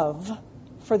love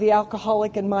for the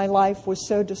alcoholic in my life was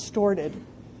so distorted.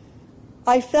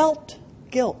 I felt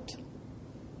guilt.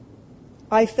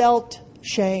 I felt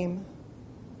shame.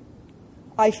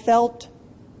 I felt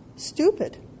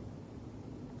stupid.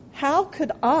 How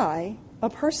could I, a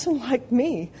person like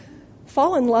me,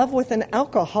 fall in love with an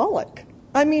alcoholic?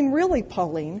 I mean, really,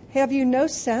 Pauline, have you no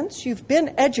sense? You've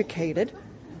been educated.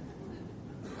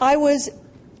 I was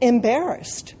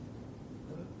embarrassed.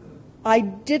 I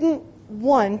didn't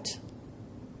want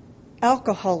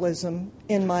alcoholism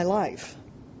in my life.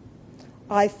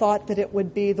 I thought that it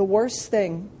would be the worst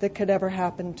thing that could ever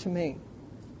happen to me.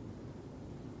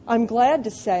 I'm glad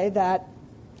to say that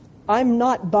I'm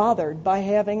not bothered by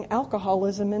having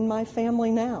alcoholism in my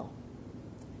family now,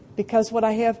 because what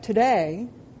I have today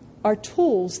are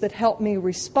tools that help me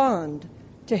respond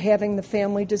to having the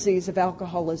family disease of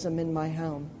alcoholism in my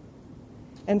home.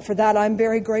 And for that, I'm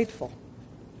very grateful.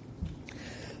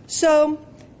 So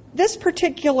this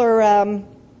particular, I'm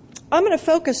going to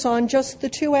focus on just the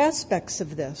two aspects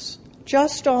of this,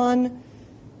 just on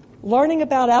learning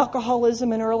about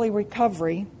alcoholism and early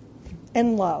recovery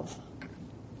and love.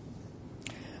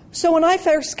 So when I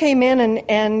first came in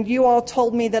and you all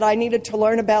told me that I needed to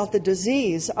learn about the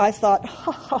disease, I thought,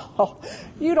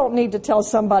 you don't need to tell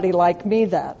somebody like me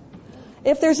that.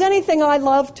 If there's anything I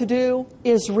love to do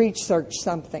is research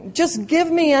something. Just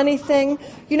give me anything.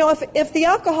 You know, if the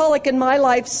alcoholic in my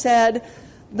life said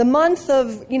the month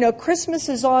of, Christmas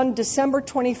is on December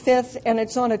 25th and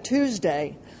it's on a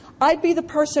Tuesday, I'd be the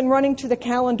person running to the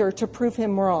calendar to prove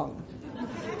him wrong.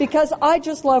 Because I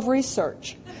just love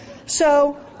research.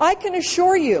 So I can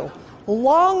assure you,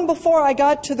 long before I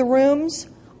got to the rooms,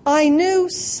 I knew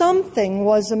something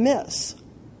was amiss.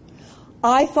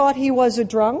 I thought he was a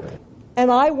drunk,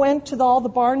 and I went to all the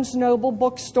Barnes & Noble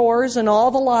bookstores and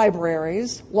all the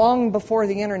libraries, long before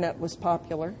the internet was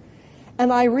popular,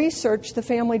 and I researched the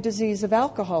family disease of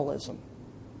alcoholism.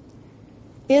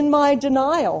 In my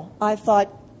denial, I thought,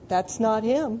 that's not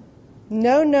him.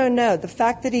 No. The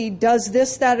fact that he does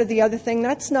this, that, or the other thing,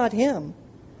 that's not him.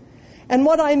 And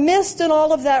what I missed in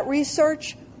all of that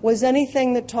research was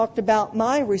anything that talked about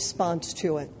my response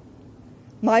to it.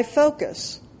 My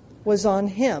focus was on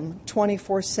him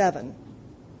 24/7.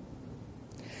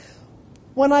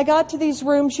 When I got to these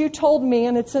rooms, you told me,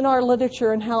 and it's in our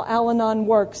literature and how Al-Anon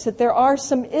works, that there are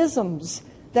some isms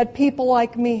that people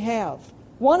like me have.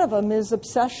 One of them is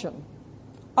obsession.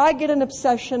 I get an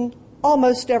obsession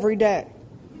almost every day.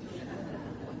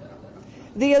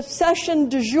 The obsession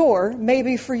du jour,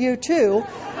 maybe for you too,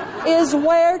 is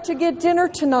where to get dinner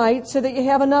tonight so that you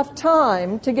have enough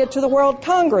time to get to the World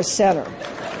Congress Center.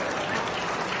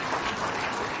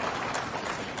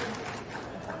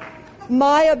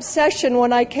 My obsession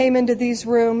when I came into these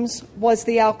rooms was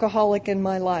the alcoholic in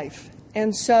my life.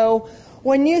 And so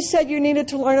when you said you needed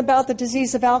to learn about the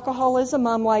disease of alcoholism,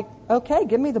 I'm like, okay,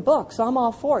 give me the books. I'm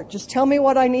all for it. Just tell me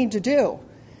what I need to do.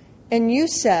 And you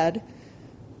said,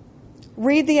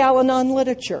 read the Al-Anon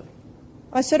literature.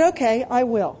 I said, okay, I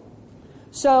will.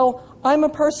 So I'm a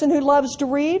person who loves to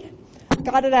read.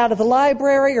 Got it out of the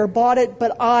library or bought it,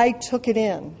 but I took it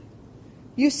in.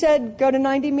 You said go to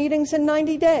 90 meetings in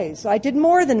 90 days. I did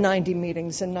more than 90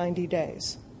 meetings in 90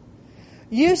 days.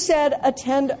 You said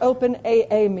attend open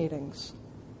AA meetings.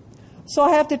 So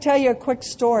I have to tell you a quick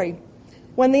story.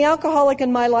 When the alcoholic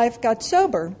in my life got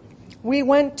sober, we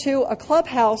went to a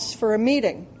clubhouse for a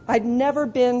meeting. I'd never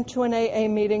been to an AA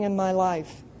meeting in my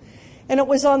life. And it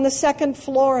was on the second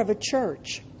floor of a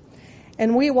church.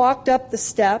 And we walked up the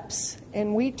steps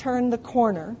and we turned the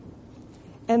corner.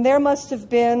 And there must have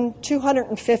been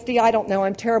 250, I don't know,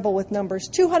 I'm terrible with numbers,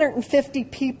 250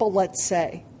 people, let's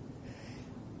say.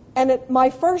 And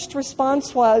my first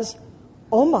response was,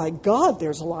 oh my God,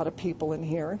 there's a lot of people in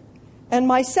here. And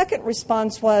my second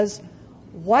response was,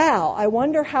 wow, I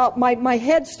wonder how, my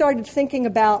head started thinking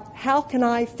about how can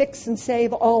I fix and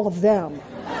save all of them?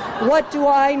 What do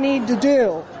I need to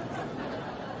do?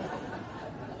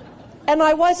 And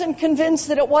I wasn't convinced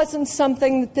that it wasn't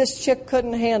something that this chick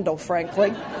couldn't handle,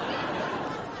 frankly.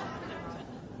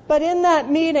 But in that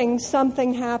meeting,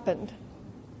 something happened.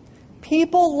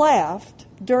 People laughed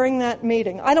during that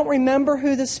meeting. I don't remember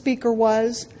who the speaker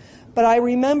was, but I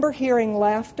remember hearing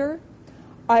laughter.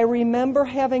 I remember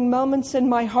having moments in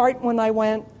my heart when I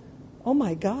went, oh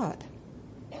my God.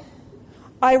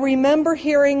 I remember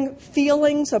hearing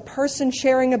feelings, a person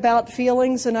sharing about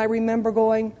feelings, and I remember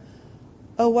going,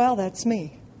 oh wow, that's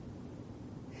me.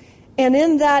 And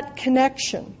in that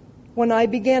connection, when I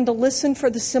began to listen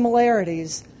for the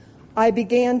similarities, I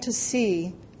began to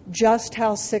see just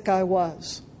how sick I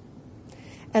was.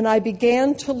 And I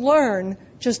began to learn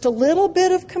just a little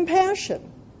bit of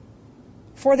compassion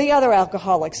for the other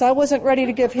alcoholics. I wasn't ready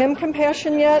to give him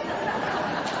compassion yet,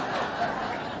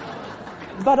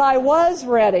 but I was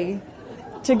ready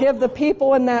to give the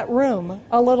people in that room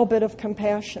a little bit of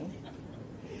compassion.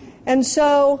 And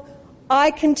so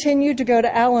I continued to go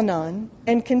to Al-Anon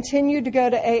and continued to go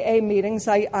to AA meetings.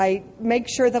 I make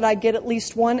sure that I get at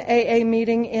least one AA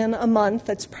meeting in a month.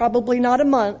 That's probably not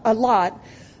a lot,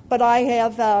 but I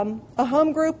have a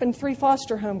home group and 3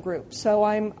 foster home groups. So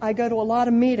I go to a lot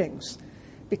of meetings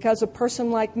because a person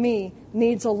like me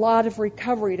needs a lot of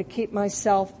recovery to keep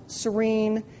myself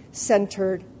serene,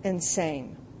 centered, and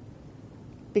sane.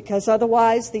 Because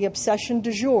otherwise, the obsession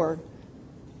du jour,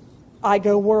 I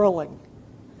go whirling.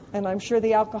 And I'm sure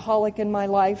the alcoholic in my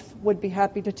life would be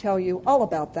happy to tell you all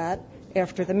about that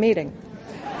after the meeting.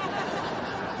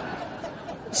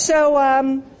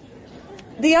 So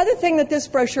the other thing that this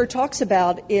brochure talks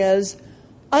about is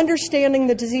understanding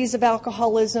the disease of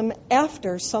alcoholism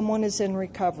after someone is in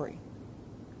recovery.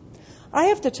 I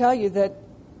have to tell you that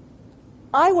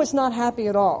I was not happy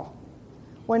at all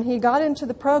when he got into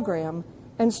the program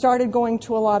and started going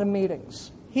to a lot of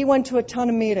meetings. He went to a ton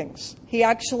of meetings. He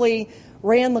actually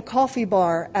ran the coffee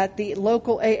bar at the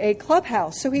local AA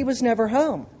clubhouse, so he was never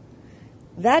home.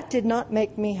 That did not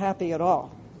make me happy at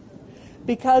all.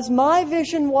 Because my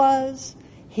vision was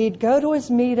he'd go to his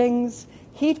meetings,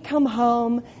 he'd come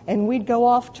home, and we'd go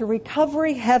off to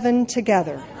recovery heaven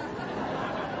together.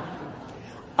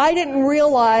 I didn't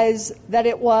realize that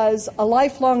it was a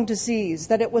lifelong disease,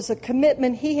 that it was a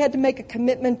commitment. He had to make a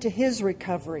commitment to his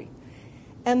recovery.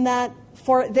 And that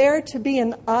for there to be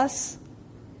an us,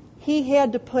 he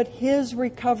had to put his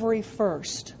recovery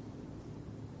first.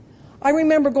 I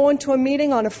remember going to a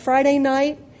meeting on a Friday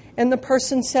night, and the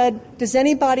person said, does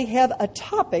anybody have a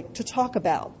topic to talk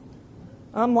about?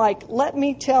 I'm like, let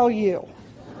me tell you.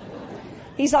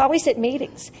 He's always at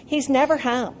meetings. He's never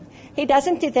home. He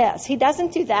doesn't do this. He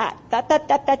doesn't do that.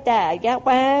 Yeah,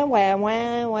 wah, wah,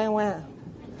 wah, wah, wah.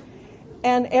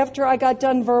 And after I got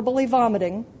done verbally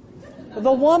vomiting,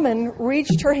 the woman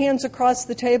reached her hands across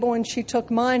the table and she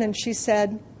took mine and she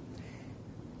said,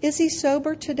 is he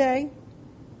sober today?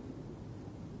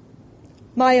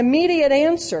 My immediate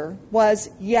answer was,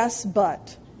 yes,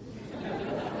 but.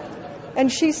 And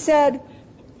she said,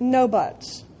 no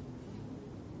buts.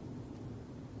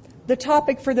 The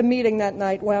topic for the meeting that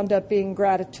night wound up being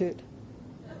gratitude.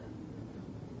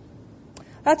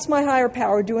 That's my higher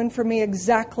power doing for me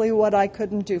exactly what I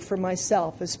couldn't do for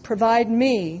myself, is provide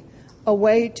me a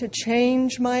way to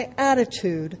change my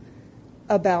attitude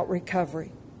about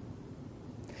recovery.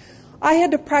 I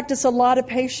had to practice a lot of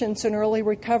patience in early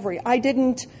recovery. I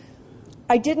didn't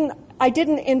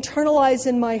internalize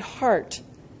in my heart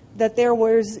that there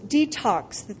was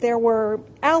detox, that there were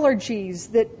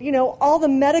allergies, that, all the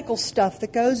medical stuff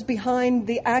that goes behind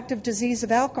the active disease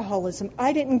of alcoholism.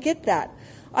 I didn't get that.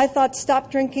 I thought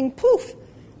stop drinking, poof,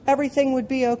 everything would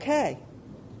be okay.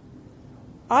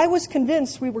 I was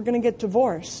convinced we were going to get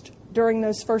divorced during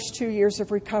those first 2 years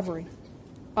of recovery.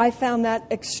 I found that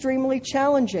extremely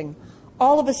challenging.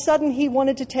 All of a sudden, he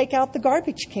wanted to take out the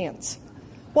garbage cans.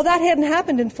 Well, that hadn't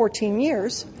happened in 14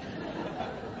 years.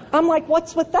 I'm like,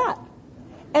 what's with that?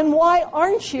 And why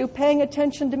aren't you paying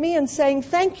attention to me and saying,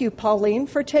 thank you, Pauline,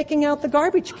 for taking out the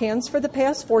garbage cans for the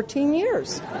past 14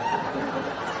 years?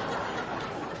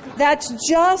 That's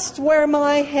just where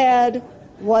my head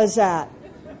was at.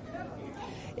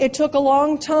 It took a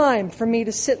long time for me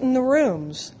to sit in the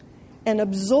rooms and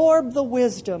absorb the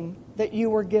wisdom that you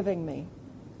were giving me,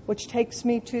 which takes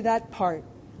me to that part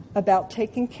about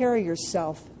taking care of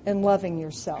yourself and loving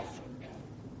yourself.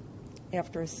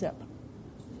 After a sip.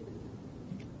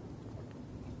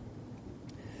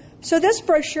 So this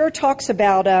brochure talks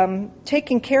about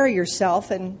taking care of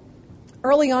yourself, and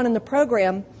early on in the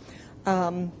program,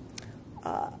 I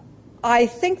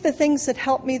think the things that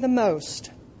helped me the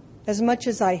most, as much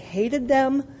as I hated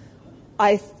them,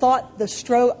 I found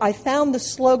the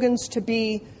slogans to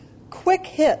be quick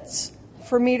hits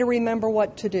for me to remember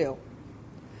what to do.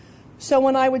 So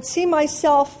when I would see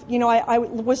myself, I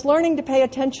was learning to pay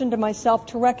attention to myself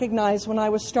to recognize when I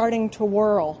was starting to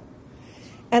whirl.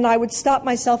 And I would stop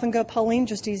myself and go, Pauline,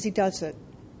 just easy does it.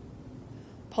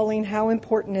 Pauline, how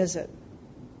important is it?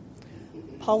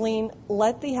 Pauline,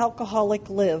 let the alcoholic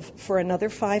live for another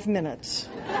 5 minutes.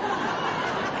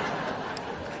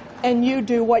 And you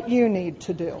do what you need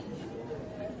to do.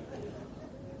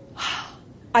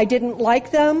 I didn't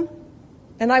like them,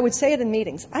 and I would say it in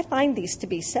meetings. I find these to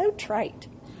be so trite.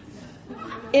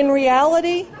 In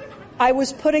reality, I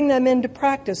was putting them into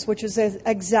practice, which is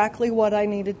exactly what I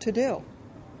needed to do.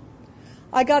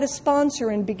 I got a sponsor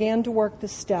and began to work the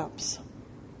steps.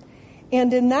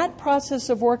 And in that process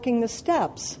of working the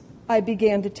steps, I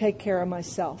began to take care of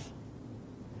myself.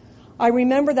 I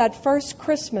remember that first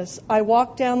Christmas, I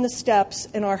walked down the steps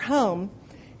in our home,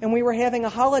 and we were having a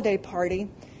holiday party,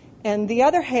 and the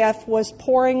other half was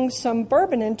pouring some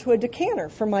bourbon into a decanter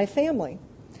for my family.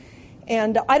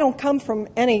 And I don't come from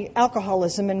any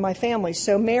alcoholism in my family,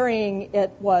 so marrying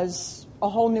it was a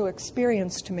whole new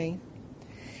experience to me.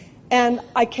 And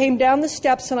I came down the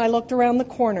steps and I looked around the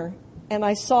corner and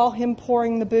I saw him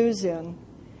pouring the booze in.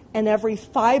 And every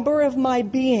fiber of my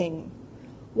being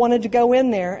wanted to go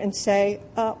in there and say,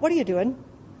 what are you doing?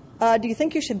 Do you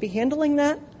think you should be handling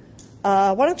that?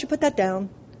 Why don't you put that down?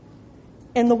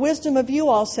 And the wisdom of you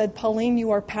all said, Pauline,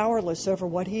 you are powerless over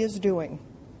what he is doing.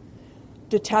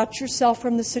 Detach yourself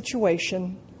from the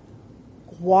situation.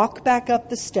 Walk back up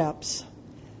the steps.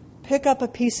 Pick up a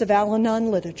piece of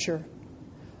Al-Anon literature.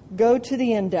 Go to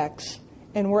the index,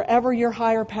 and wherever your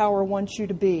higher power wants you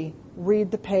to be, read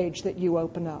the page that you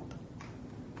open up.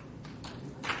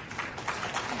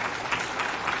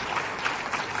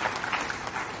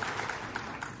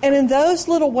 And in those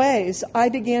little ways, I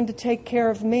began to take care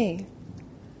of me.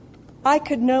 I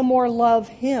could no more love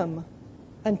him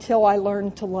until I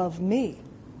learned to love me.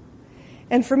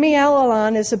 And for me,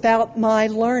 Al-Anon is about my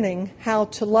learning how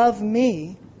to love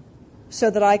me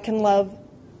so that I can love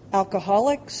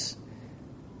alcoholics,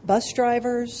 bus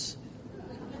drivers,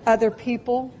 other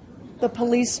people, the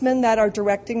policemen that are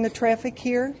directing the traffic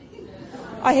here.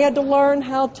 I had to learn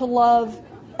how to love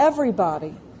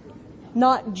everybody,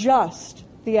 not just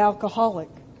the alcoholic.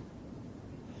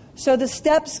 So the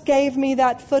steps gave me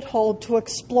that foothold to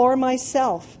explore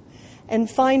myself and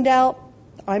find out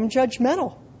I'm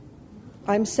judgmental.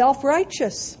 I'm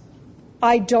self-righteous.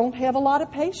 I don't have a lot of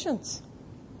patience.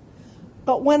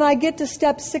 But when I get to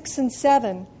step 6 and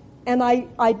 7, and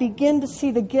I begin to see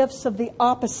the gifts of the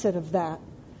opposite of that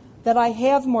I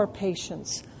have more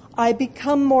patience, I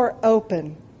become more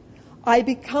open, I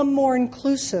become more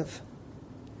inclusive,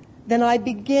 then I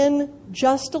begin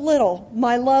just a little,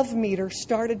 my love meter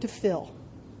started to fill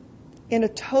in a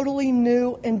totally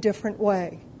new and different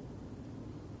way.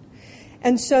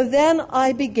 And so then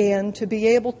I began to be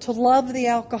able to love the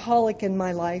alcoholic in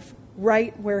my life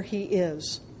right where he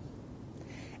is.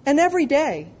 And every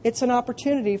day, it's an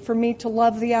opportunity for me to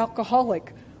love the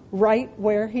alcoholic right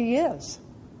where he is.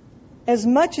 As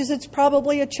much as it's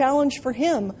probably a challenge for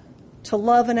him to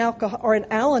love an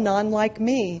Al-Anon like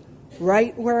me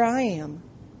right where I am.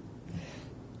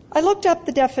 I looked up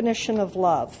the definition of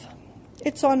love.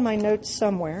 It's on my notes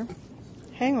somewhere.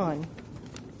 Hang on.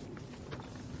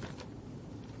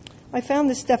 I found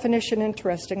this definition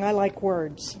interesting. I like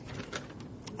words.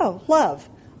 Oh, love.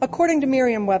 According to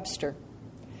Merriam-Webster,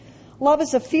 love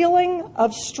is a feeling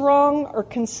of strong or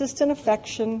consistent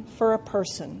affection for a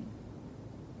person.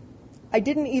 I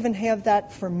didn't even have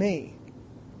that for me,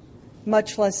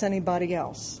 much less anybody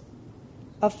else.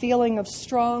 A feeling of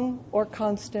strong or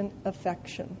constant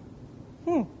affection.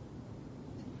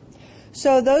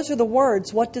 So those are the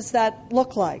words. What does that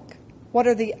look like? What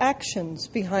are the actions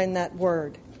behind that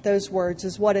word? Those words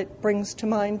is what it brings to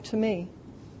mind to me.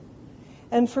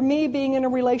 And for me, being in a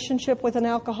relationship with an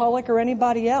alcoholic or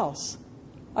anybody else,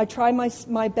 I try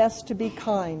my best to be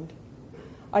kind.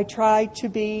 I try to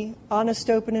be honest,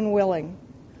 open, and willing.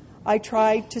 I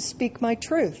try to speak my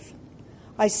truth.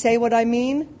 I say what I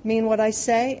mean what I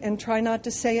say, and try not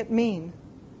to say it mean.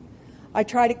 I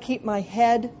try to keep my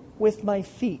head with my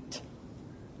feet.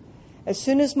 As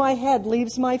soon as my head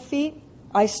leaves my feet,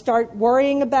 I start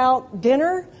worrying about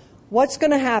dinner What's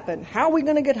going to happen? How are we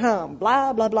going to get home?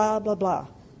 Blah, blah, blah, blah, blah.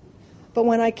 But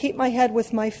when I keep my head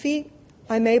with my feet,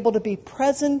 I'm able to be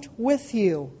present with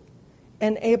you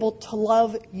and able to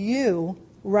love you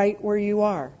right where you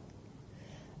are.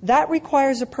 That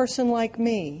requires a person like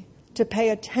me to pay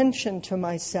attention to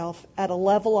myself at a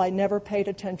level I never paid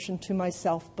attention to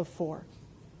myself before.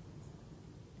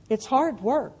 It's hard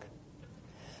work.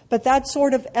 But that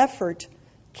sort of effort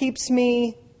keeps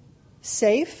me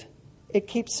safe, it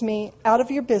keeps me out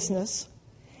of your business,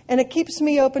 and it keeps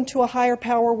me open to a higher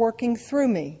power working through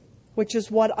me, which is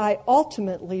what I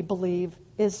ultimately believe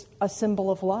is a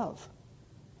symbol of love.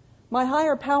 My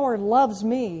higher power loves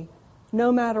me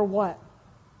no matter what.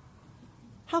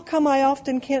 How come I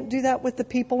often can't do that with the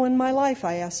people in my life,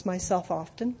 I ask myself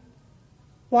often.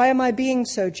 Why am I being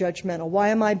so judgmental? Why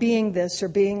am I being this or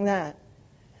being that?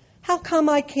 How come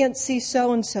I can't see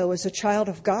so-and-so as a child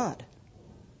of God?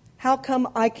 How come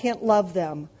I can't love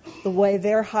them the way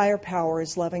their higher power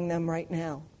is loving them right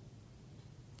now?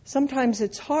 Sometimes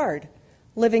it's hard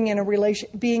being in a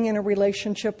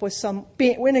relationship with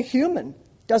when a human.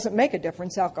 Doesn't make a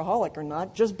difference, alcoholic or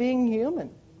not, just being human.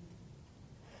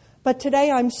 But today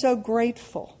I'm so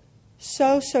grateful,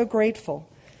 so grateful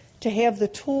to have the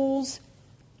tools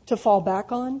to fall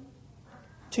back on,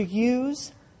 to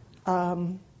use,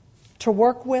 to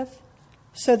work with,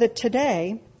 so that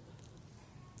today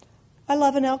I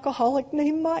love an alcoholic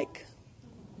named Mike.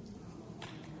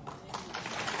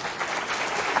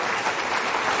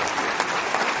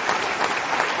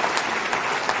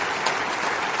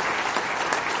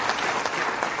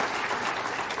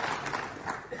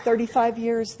 "35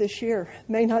 years this year.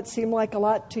 May not seem like a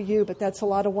lot to you, but that's a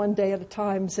lot of one day at a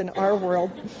time in our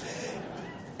world.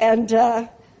 And,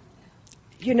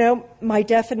 my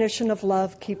definition of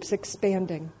love keeps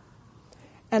expanding.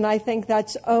 And I think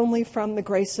that's only from the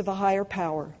grace of a higher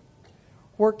power,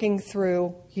 working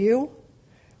through you,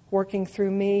 working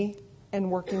through me, and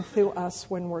working through us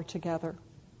when we're together.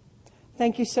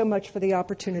 Thank you so much for the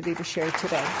opportunity to share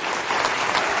today.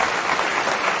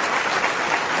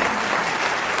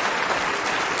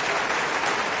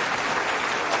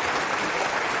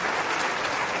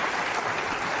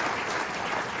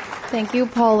 Thank you,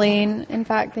 Pauline. In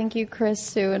fact, thank you, Chris,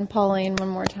 Sue, and Pauline one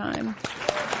more time.